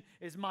mission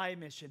is my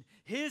mission.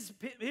 His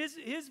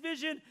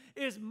vision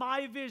is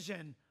my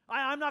vision.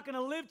 I'm not going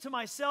to live to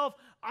myself.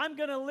 I'm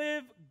going to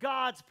live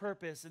God's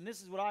purpose. And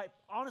this is what I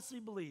honestly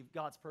believe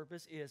God's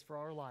purpose is for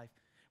our life.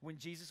 When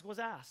Jesus was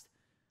asked,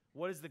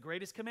 what is the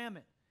greatest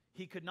commandment?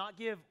 He could not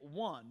give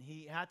one.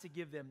 He had to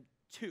give them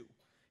two.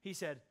 He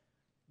said,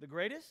 the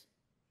greatest?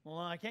 Well,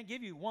 I can't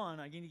give you one.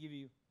 I can give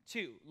you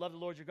two. Love the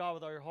Lord your God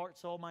with all your heart,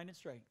 soul, mind, and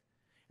strength.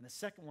 And the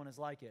second one is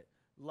like it.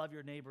 Love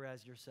your neighbor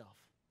as yourself.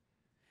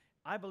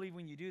 I believe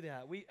when you do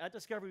that, at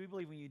Discovery, we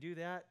believe when you do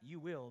that, you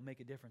will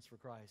make a difference for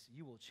Christ.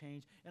 You will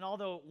change. And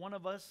although one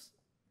of us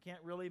can't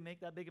really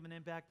make that big of an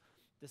impact,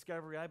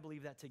 Discovery, I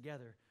believe that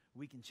together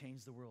we can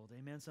change the world.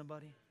 Amen,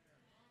 somebody?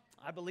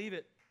 I believe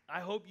it. I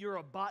hope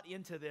you're bought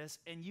into this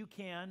and you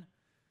can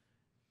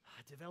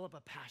develop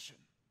a passion,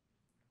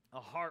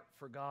 a heart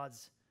for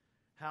God's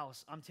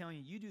house. I'm telling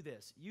you, you do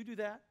this, you do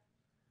that,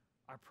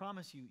 I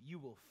promise you, you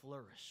will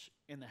flourish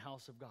in the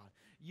house of God.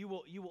 You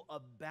will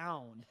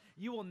abound.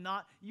 You will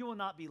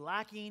not be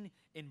lacking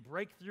in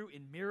breakthrough,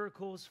 in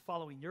miracles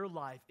following your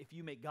life if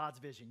you make God's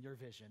vision your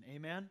vision.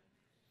 Amen?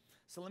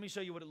 So let me show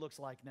you what it looks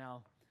like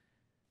now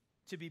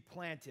to be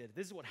planted.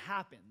 This is what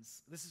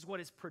happens. This is what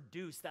is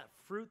produced, that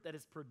fruit that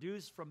is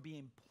produced from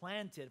being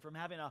planted, from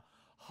having a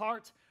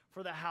heart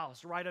for the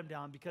house. Write them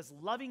down, because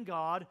loving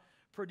God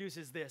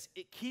produces this.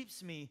 It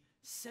keeps me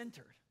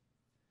centered.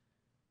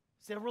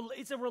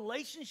 It's a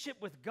relationship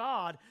with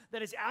God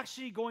that is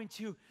actually going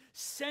to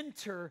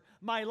center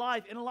my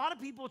life. And a lot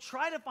of people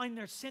try to find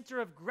their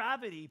center of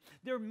gravity,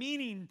 their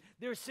meaning,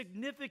 their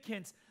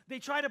significance. They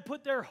try to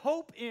put their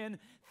hope in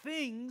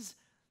things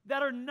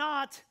that are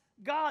not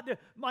God.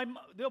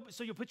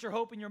 So you'll put your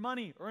hope in your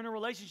money or in a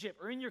relationship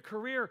or in your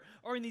career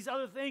or in these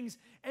other things,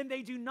 and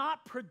they do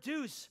not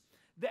produce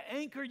the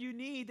anchor you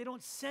need. They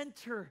don't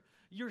center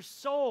your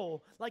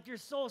soul like your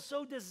soul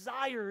so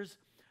desires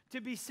to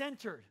be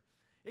centered.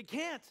 It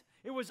can't.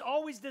 It was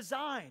always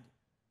designed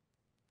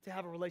to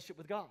have a relationship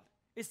with God.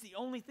 It's the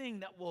only thing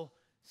that will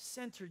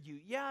center you.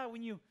 Yeah,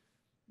 when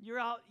you're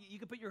out, you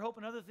can put your hope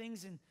in other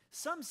things, and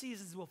some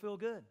seasons will feel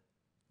good.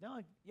 No,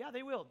 yeah,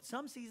 they will.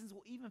 Some seasons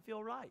will even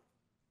feel right.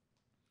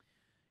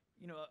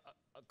 You know,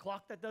 a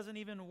clock that doesn't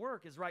even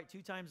work is right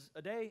 2 times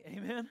a day.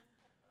 Amen?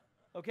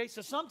 Okay,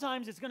 so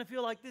sometimes it's going to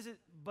feel like this,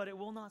 but it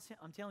will not,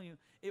 I'm telling you,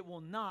 it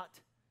will not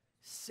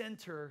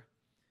center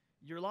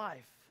your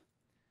life.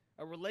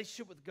 A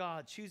relationship with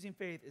God, choosing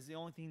faith, is the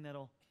only thing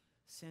that'll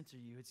center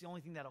you. It's the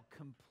only thing that'll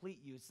complete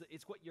you.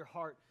 It's what your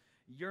heart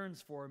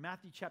yearns for.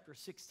 Matthew chapter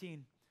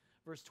 16,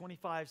 verse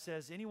 25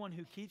 says, anyone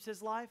who keeps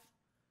his life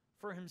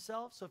for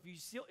himself, so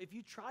if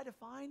you try to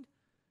find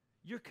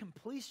your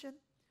completion,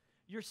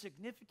 your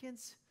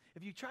significance,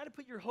 if you try to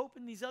put your hope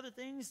in these other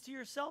things to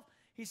yourself,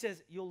 he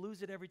says, you'll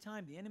lose it every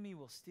time. The enemy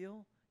will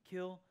steal,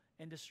 kill,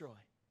 and destroy.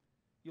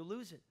 You'll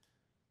lose it.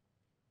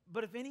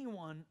 But if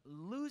anyone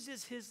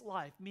loses his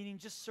life, meaning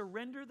just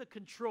surrender the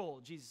control,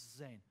 Jesus is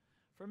saying,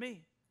 for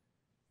me,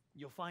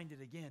 you'll find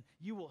it again.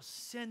 You will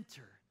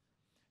center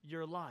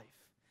your life.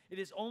 It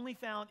is only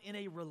found in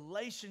a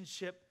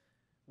relationship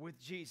with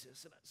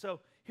Jesus. So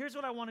here's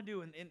what I want to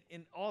do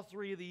in all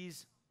 3 of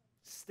these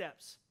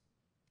steps.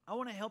 I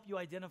want to help you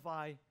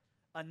identify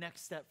a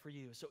next step for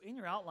you. So in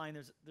your outline,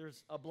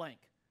 there's a blank.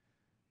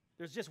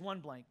 There's just one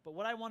blank. But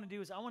what I want to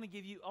do is I want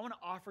to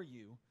offer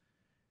you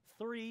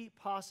 3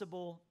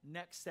 possible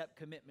next step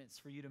commitments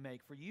for you to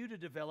make, for you to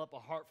develop a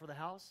heart for the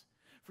house,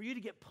 for you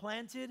to get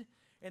planted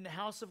in the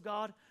house of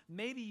God.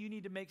 Maybe you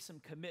need to make some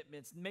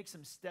commitments, make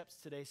some steps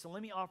today. So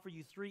let me offer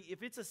you 3.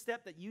 If it's a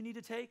step that you need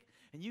to take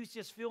and you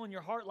just feel in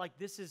your heart like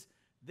this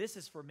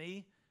is for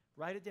me,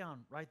 write it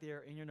down right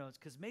there in your notes,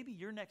 because maybe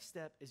your next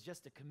step is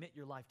just to commit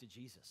your life to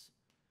Jesus.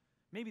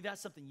 Maybe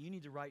that's something you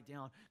need to write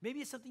down.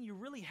 Maybe it's something you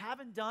really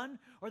haven't done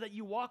or that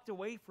you walked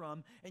away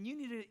from, and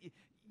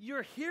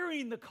you're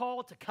hearing the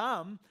call to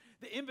come,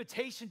 the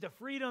invitation to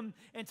freedom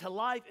and to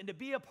life and to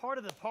be a part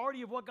of the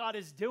party of what God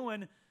is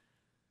doing,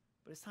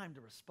 but it's time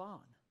to respond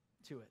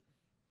to it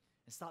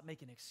and stop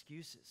making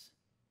excuses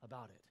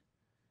about it.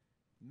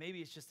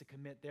 Maybe it's just to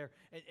commit there.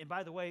 And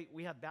by the way,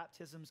 we have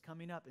baptisms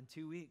coming up in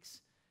 2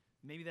 weeks.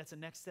 Maybe that's a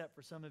next step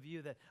for some of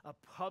you, that a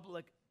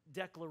public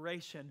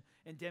declaration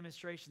and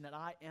demonstration that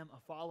I am a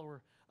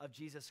follower of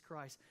Jesus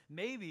Christ.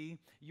 Maybe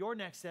your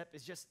next step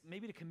is just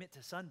maybe to commit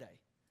to Sunday.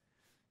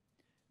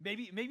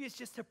 Maybe it's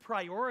just to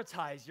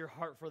prioritize your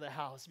heart for the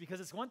house, because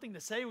it's one thing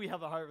to say we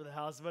have a heart for the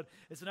house, but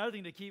it's another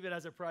thing to keep it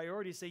as a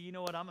priority. Say, you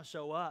know what, I'm going to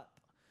show up.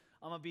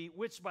 I'm going to be,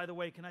 which, by the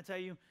way, can I tell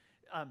you,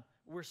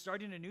 we're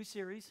starting a new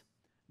series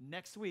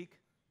next week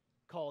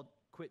called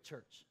Quit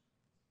Church.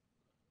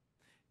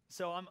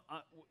 So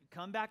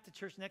come back to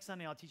church next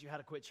Sunday. I'll teach you how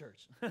to quit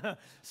church.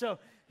 So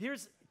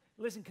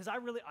listen, because I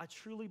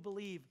truly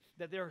believe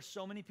that there are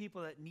so many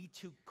people that need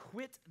to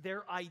quit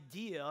their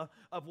idea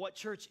of what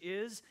church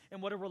is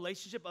and what a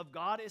relationship of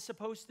God is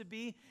supposed to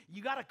be.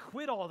 You got to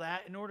quit all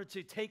that in order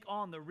to take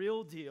on the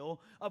real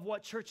deal of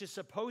what church is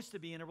supposed to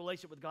be and a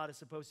relationship with God is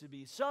supposed to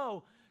be.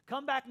 So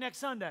come back next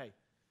Sunday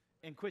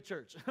and quit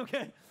church,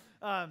 okay?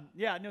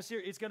 Seriously,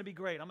 it's going to be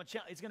great.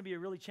 It's going to be a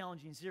really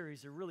challenging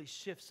series to really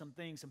shift some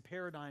things, some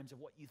paradigms of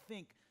what you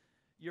think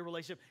your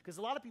relationship, because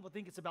a lot of people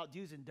think it's about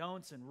do's and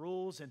don'ts and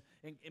rules, and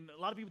a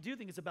lot of people do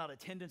think it's about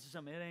attendance or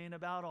something. It ain't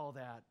about all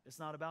that. It's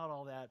not about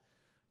all that.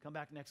 Come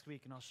back next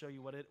week, and I'll show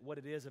you what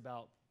it is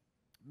about.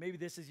 Maybe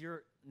this is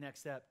your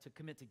next step, to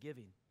commit to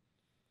giving.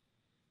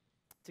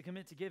 To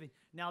commit to giving.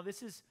 Now,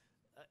 this is,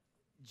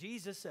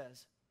 Jesus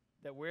says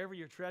that wherever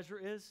your treasure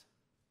is,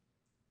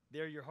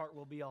 there your heart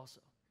will be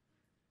also.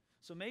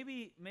 So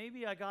maybe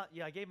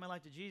I gave my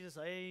life to Jesus.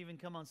 I even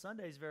come on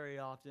Sundays very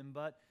often,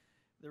 but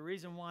the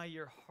reason why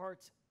your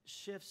heart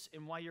shifts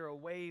and why you're a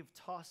wave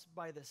tossed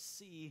by the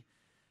sea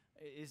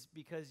is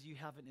because you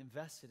haven't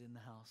invested in the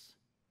house.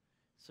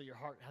 So your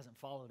heart hasn't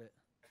followed it.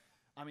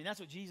 I mean, that's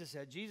what Jesus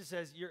said. Jesus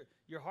says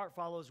your heart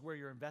follows where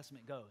your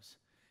investment goes.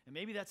 And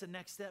maybe that's a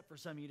next step for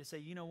some of you to say,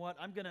 you know what,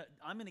 I'm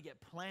gonna get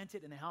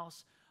planted in the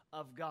house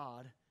of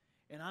God,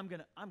 and I'm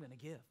gonna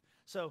give.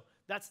 So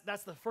that's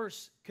the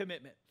first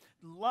commitment.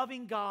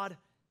 Loving God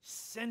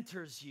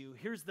centers you.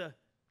 Here's the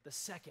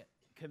second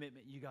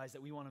commitment, you guys,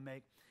 that we want to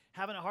make.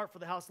 Having a heart for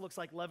the house looks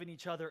like loving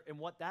each other, and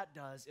what that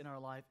does in our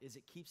life is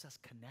it keeps us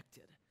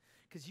connected.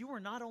 Because you were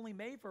not only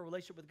made for a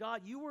relationship with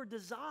God, you were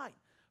designed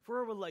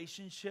for a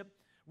relationship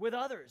with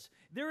others.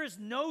 There is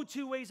no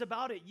 2 ways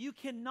about it. You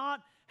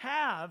cannot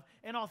have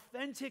an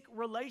authentic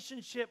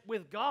relationship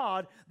with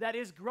God that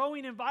is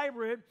growing and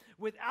vibrant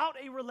without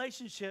a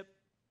relationship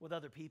with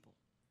other people.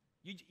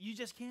 You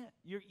just can't.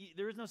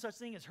 There is no such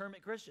thing as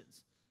hermit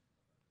Christians.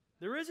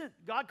 There isn't.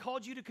 God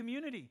called you to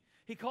community.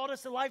 He called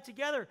us to life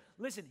together.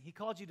 Listen, He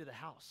called you to the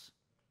house.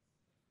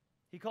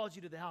 He called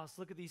you to the house.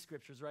 Look at these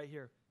scriptures right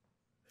here.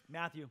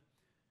 Matthew,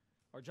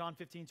 or John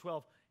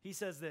 15:12. He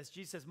says this.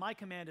 Jesus says, my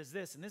command is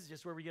this, and this is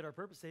just where we get our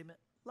purpose statement.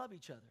 Love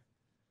each other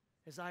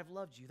as I have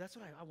loved you. That's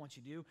what I want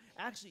you to do.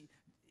 Actually,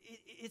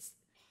 it's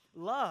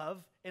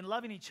love and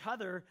loving each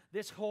other.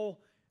 This whole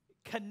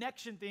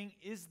connection thing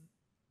is,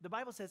 the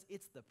Bible says,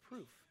 it's the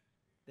proof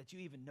that you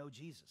even know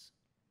Jesus.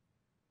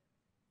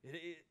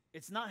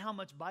 It's not how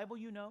much Bible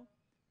you know.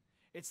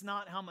 It's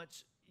not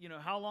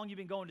how long you've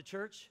been going to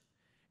church.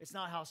 It's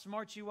not how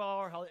smart you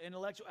are, how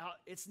intellectual.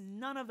 It's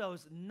none of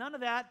those. None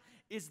of that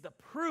is the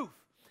proof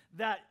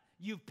that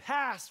you've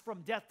passed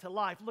from death to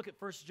life. Look at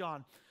 1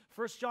 John.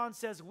 1 John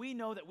says, we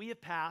know that we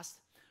have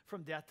passed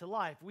from death to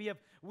life. We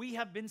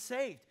have been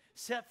saved,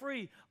 set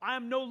free. I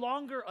am no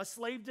longer a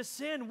slave to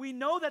sin. We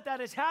know that that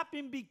is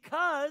happening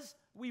because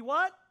we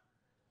what?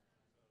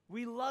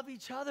 We love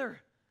each other.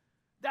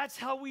 That's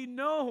how we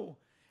know.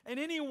 And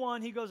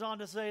anyone, he goes on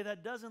to say,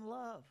 that doesn't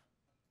love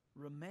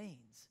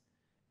remains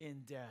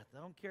in death.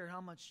 I don't care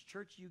how much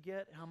church you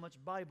get, how much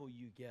Bible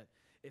you get.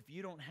 If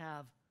you don't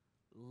have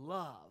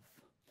love,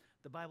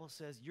 the Bible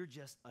says you're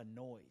just a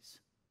noise.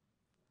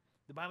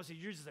 The Bible says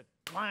you're just a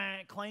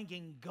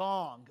clanking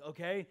gong,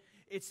 okay?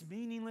 It's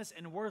meaningless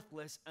and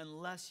worthless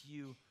unless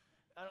you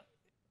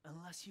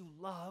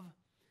love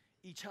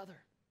each other.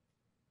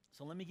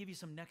 So let me give you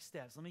some next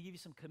steps. Let me give you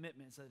some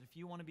commitments that if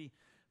you want to be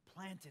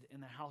planted in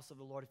the house of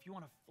the Lord, if you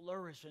want to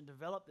flourish and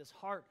develop this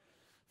heart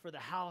for the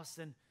house,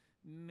 then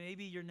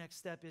maybe your next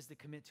step is to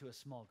commit to a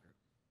small group.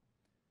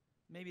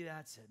 Maybe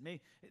that's it.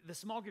 Maybe the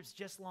small groups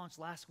just launched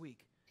last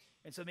week.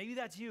 And so maybe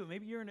that's you.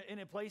 Maybe you're in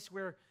a place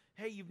where,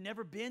 hey, you've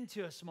never been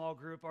to a small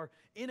group or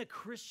in a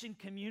Christian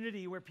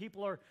community where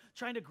people are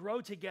trying to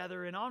grow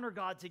together and honor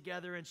God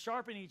together and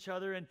sharpen each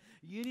other, and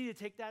you need to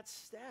take that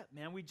step,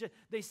 man.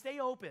 They stay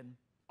open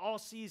all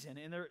season,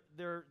 and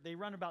they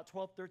run about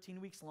 12, 13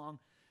 weeks long.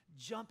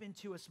 Jump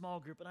into a small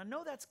group. And I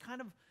know that's kind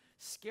of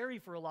scary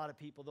for a lot of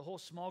people, the whole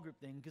small group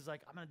thing, because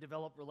like I'm going to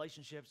develop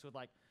relationships with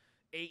like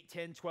 8,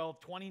 10,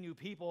 12, 20 new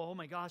people. Oh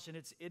my gosh, and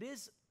it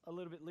is a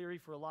little bit leery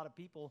for a lot of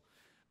people.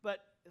 But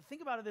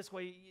think about it this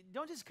way. You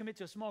don't just commit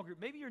to a small group.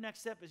 Maybe your next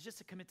step is just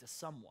to commit to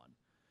someone.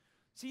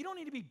 So you don't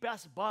need to be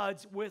best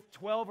buds with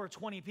 12 or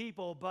 20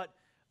 people, but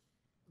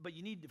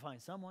you need to find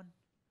someone.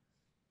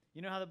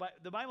 You know how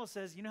the Bible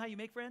says, you know how you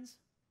make friends?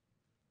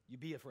 You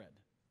be a friend.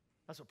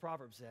 That's what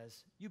Proverbs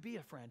says. You be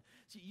a friend.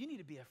 So you need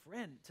to be a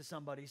friend to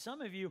somebody.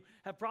 Some of you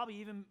have probably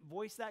even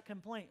voiced that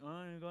complaint. Oh,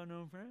 I ain't got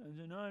no friends.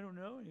 No, I don't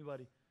know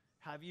anybody.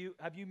 Have you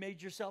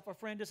made yourself a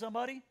friend to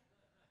somebody?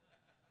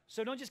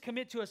 So don't just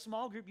commit to a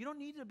small group. You don't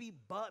need to be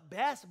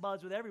best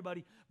buds with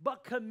everybody,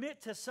 but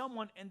commit to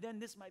someone. And then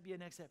this might be a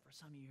next step for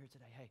some of you here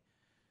today. Hey,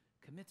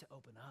 commit to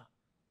open up.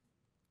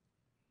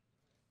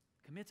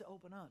 Commit to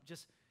open up.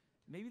 Just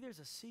maybe there's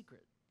a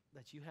secret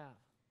that you have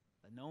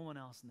that no one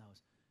else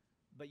knows,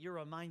 but you're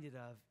reminded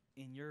of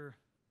in your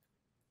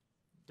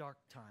dark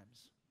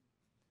times.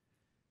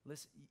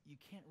 Listen, you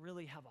can't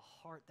really have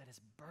a heart that is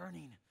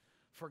burning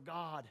for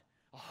God,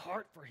 a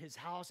heart for his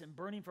house and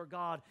burning for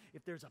God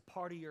if there's a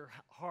part of your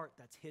heart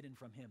that's hidden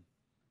from him.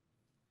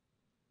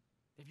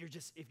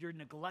 If you're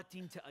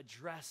neglecting to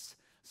address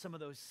some of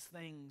those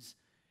things,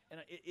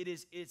 and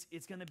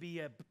it's going to be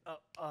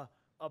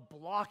a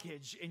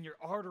blockage in your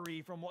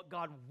artery from what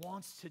God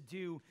wants to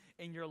do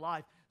in your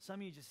life. Some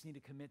of you just need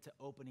to commit to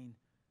opening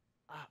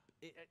up.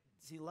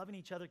 See, loving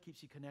each other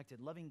keeps you connected.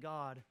 Loving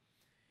God,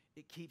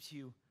 it keeps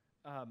you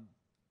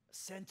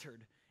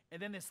centered.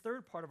 And then this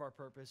third part of our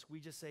purpose, we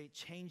just say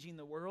changing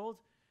the world.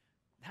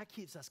 That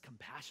keeps us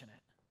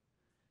compassionate.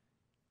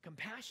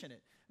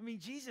 Compassionate. I mean,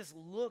 Jesus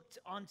looked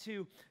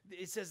onto,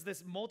 it says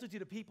this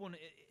multitude of people, and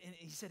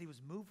he said he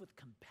was moved with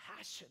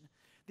compassion.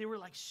 They were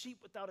like sheep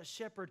without a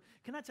shepherd.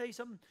 Can I tell you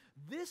something?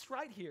 This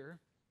right here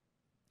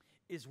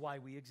is why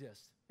we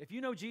exist. If you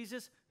know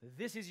Jesus,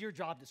 this is your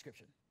job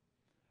description.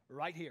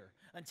 Right here.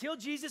 Until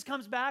Jesus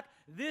comes back,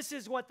 this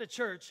is what the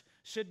church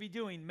should be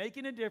doing,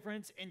 making a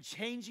difference and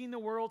changing the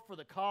world for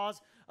the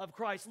cause of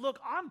Christ. Look,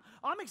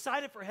 I'm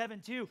excited for heaven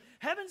too.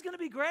 Heaven's going to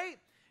be great.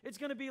 It's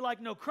going to be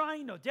like no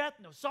crying, no death,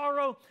 no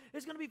sorrow.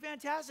 It's going to be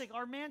fantastic.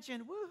 Our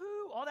mansion,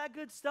 woohoo, all that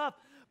good stuff.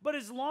 But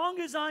as long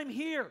as I'm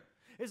here,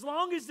 as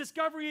long as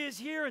Discovery is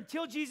here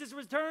until Jesus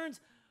returns,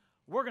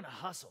 we're going to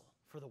hustle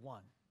for the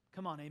one.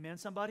 Come on, amen,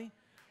 somebody?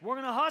 We're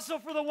going to hustle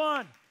for the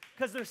one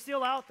because they're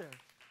still out there.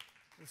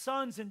 The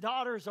sons and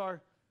daughters are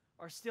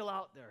still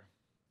out there.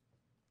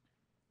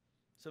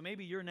 So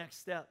maybe your next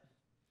step,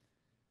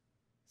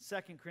 2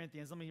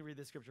 Corinthians, let me read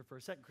this scripture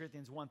first. 2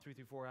 Corinthians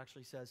 1:3-4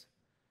 actually says,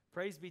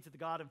 praise be to the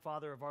God and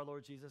Father of our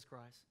Lord Jesus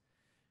Christ.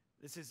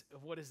 This is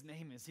what his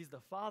name is. He's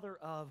the Father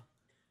of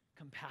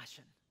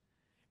compassion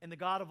and the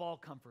God of all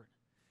comfort.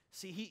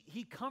 See,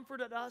 he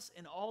comforted us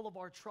in all of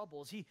our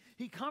troubles.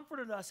 He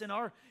comforted us in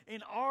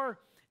our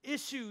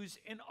issues,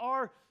 in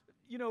our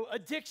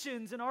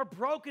addictions and our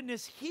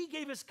brokenness. He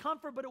gave us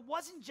comfort, but it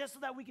wasn't just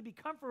so that we could be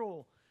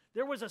comfortable.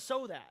 There was a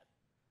so that.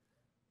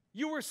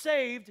 You were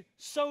saved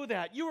so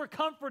that. You were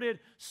comforted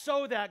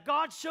so that.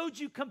 God showed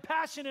you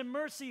compassion and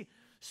mercy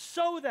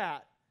so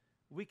that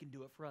we can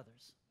do it for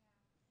others.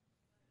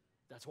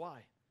 That's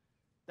why.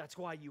 That's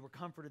why you were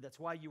comforted. That's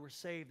why you were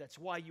saved. That's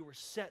why you were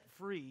set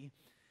free.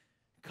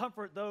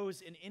 Comfort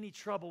those in any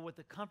trouble with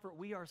the comfort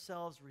we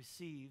ourselves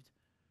received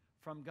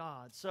from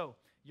God. So,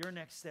 your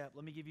next step,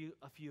 let me give you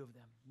a few of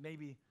them,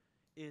 maybe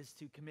is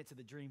to commit to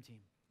the dream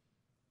team.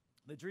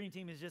 The dream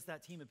team is just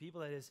that team of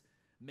people that is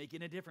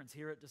making a difference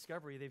here at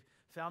Discovery. They've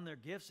found their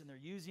gifts and they're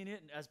using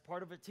it as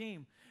part of a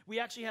team. We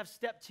actually have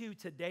step 2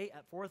 today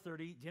at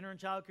 4:30. Dinner and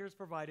childcare is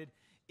provided.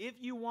 If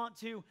you want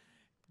to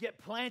get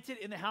planted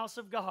in the house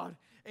of God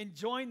and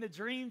join the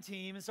dream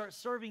team and start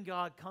serving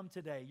God, come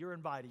today. You're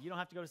invited. You don't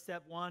have to go to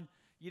step 1.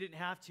 You didn't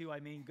have to.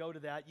 Go to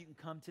that. You can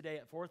come today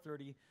at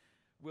 4:30.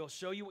 We'll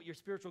show you what your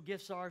spiritual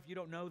gifts are. If you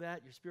don't know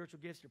that, your spiritual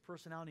gifts, your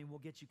personality, and we'll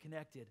get you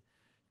connected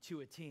to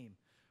a team.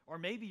 Or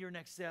maybe your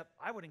next step,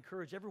 I would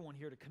encourage everyone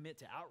here to commit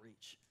to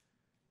outreach,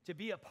 to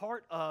be a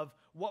part of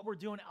what we're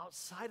doing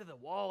outside of the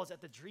walls at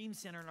the Dream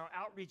Center and our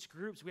outreach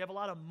groups. We have a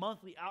lot of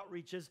monthly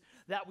outreaches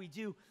that we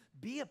do.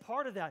 Be a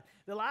part of that.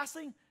 The last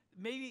thing,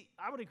 maybe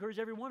I would encourage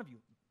every one of you,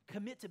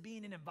 commit to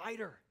being an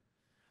inviter.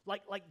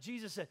 Like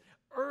Jesus said,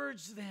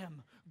 urge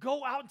them,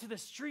 go out into the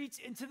streets,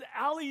 into the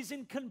alleys,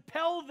 and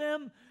compel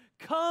them.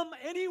 Come,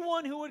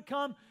 anyone who would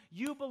come,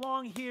 you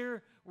belong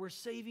here. We're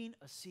saving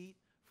a seat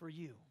for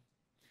you.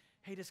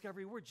 Hey,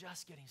 Discovery, we're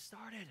just getting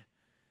started.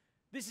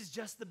 This is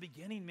just the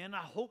beginning, man. I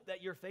hope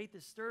that your faith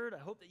is stirred. I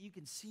hope that you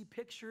can see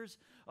pictures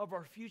of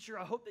our future.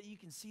 I hope that you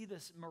can see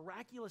this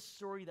miraculous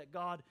story that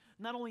God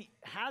not only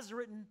has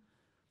written,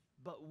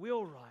 but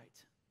will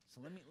write. So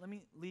let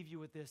me leave you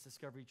with this,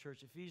 Discovery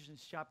Church.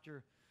 Ephesians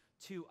chapter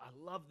 2. I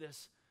love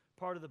this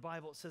part of the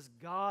Bible. It says,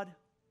 God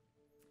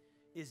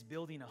is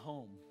building a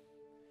home.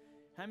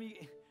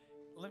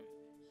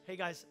 Hey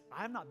guys,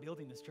 I'm not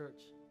building this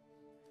church.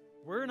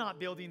 We're not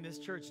building this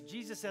church.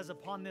 Jesus says,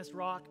 upon this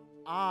rock,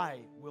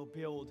 I will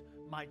build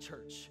my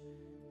church,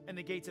 and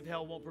the gates of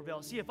hell won't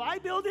prevail. See, if I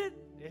build it,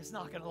 it's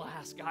not going to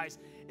last, guys.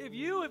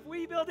 If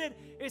we build it,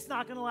 it's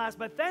not going to last.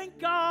 But thank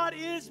God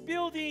is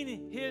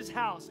building his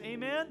house.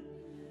 Amen?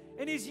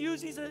 And he's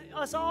using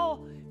us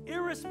all,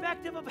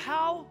 irrespective of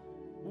how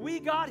we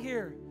got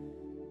here.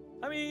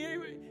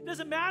 It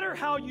doesn't matter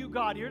how you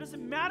got here. It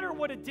doesn't matter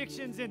what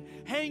addictions and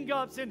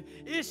hang-ups and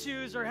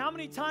issues or how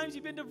many times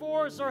you've been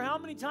divorced or how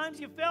many times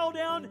you fell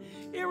down.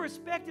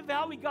 Irrespective of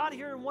how we got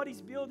here and what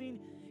he's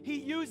building, he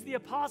used the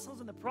apostles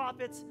and the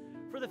prophets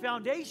for the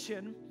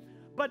foundation,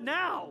 but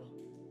now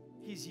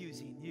he's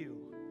using you.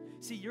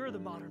 See, you're the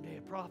modern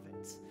day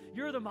prophets.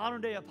 You're the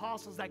modern day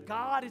apostles that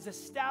God is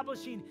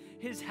establishing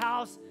his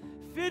house,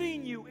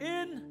 fitting you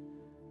in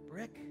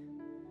brick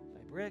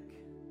by brick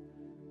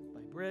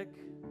by brick,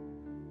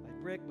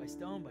 brick by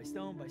stone, by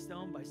stone, by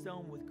stone, by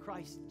stone, with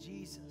Christ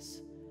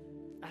Jesus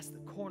as the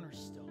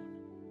cornerstone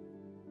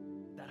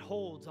that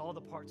holds all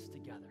the parts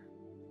together.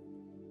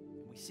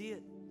 And we see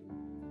it.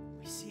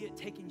 We see it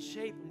taking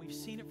shape, and we've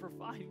seen it for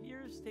 5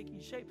 years taking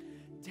shape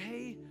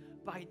day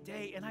by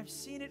day. And I've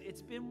seen it.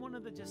 It's been one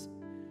of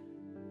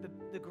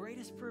the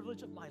greatest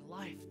privilege of my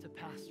life to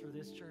pastor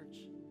this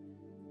church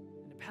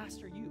and to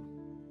pastor you.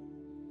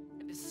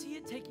 And to see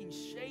it taking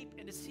shape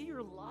and to see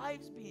your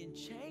lives being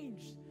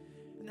changed.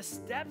 And the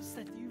steps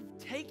that you've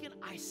taken,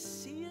 I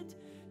see it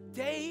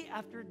day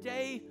after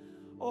day.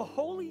 A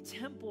holy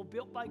temple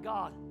built by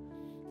God.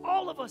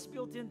 All of us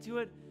built into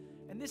it.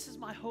 And this is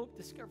my hope,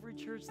 Discovery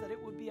Church, that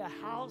it would be a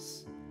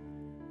house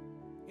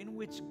in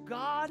which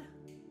God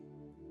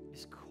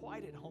is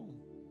quite at home.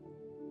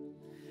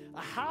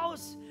 A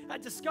house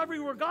at Discovery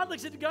where God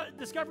looks at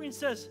Discovery and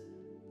says,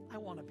 I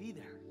want to be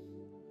there.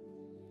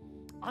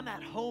 I'm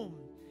at home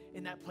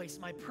in that place.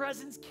 My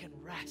presence can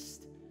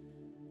rest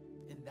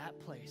in that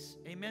place.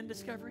 Amen,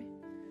 Discovery?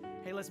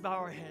 Hey, let's bow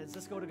our heads.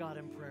 Let's go to God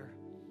in prayer.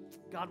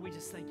 God, we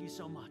just thank you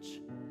so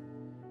much.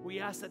 We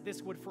ask that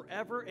this would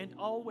forever and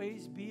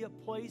always be a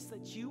place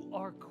that you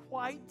are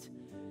quite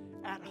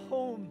at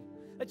home,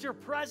 that your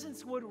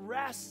presence would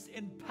rest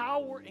in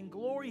power and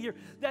glory here,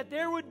 that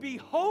there would be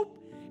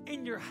hope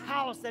in your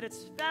house, that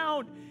it's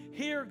found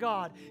here,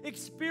 God,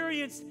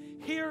 experienced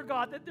here,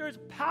 God, that there's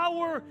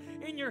power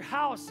in your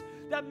house,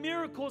 that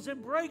miracles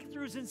and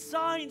breakthroughs and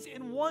signs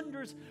and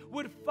wonders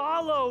would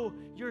follow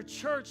your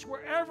church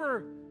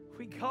wherever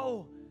we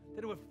go,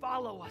 that it would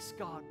follow us,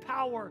 God.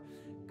 Power,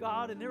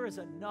 God, and there is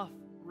enough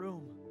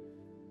room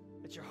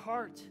that your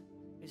heart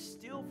is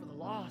still for the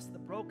lost, the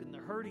broken, the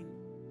hurting,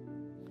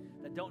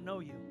 that don't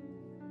know you.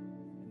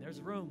 And there's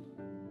room.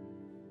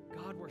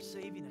 God, we're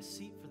saving a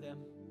seat for them.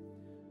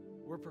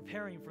 We're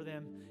preparing for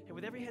them. And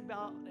with every head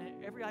bowed,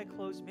 every eye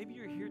closed, maybe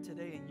you're here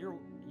today and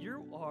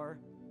you are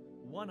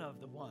one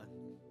of the one.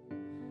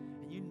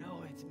 And you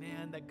know it,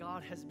 man, that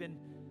God has been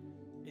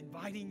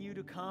inviting you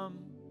to come.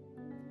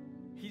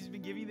 He's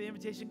been giving you the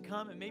invitation to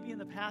come. And maybe in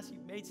the past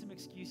you've made some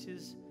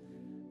excuses.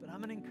 But I'm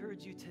going to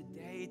encourage you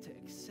today to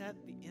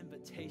accept the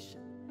invitation.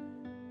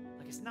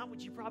 Like, it's not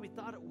what you probably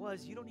thought it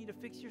was. You don't need to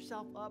fix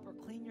yourself up or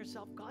clean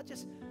yourself.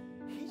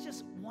 He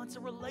just wants a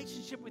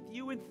relationship with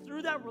you. And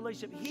through that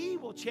relationship, he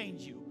will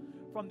change you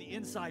from the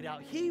inside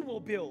out. He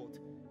will build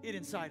it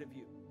inside of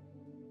you.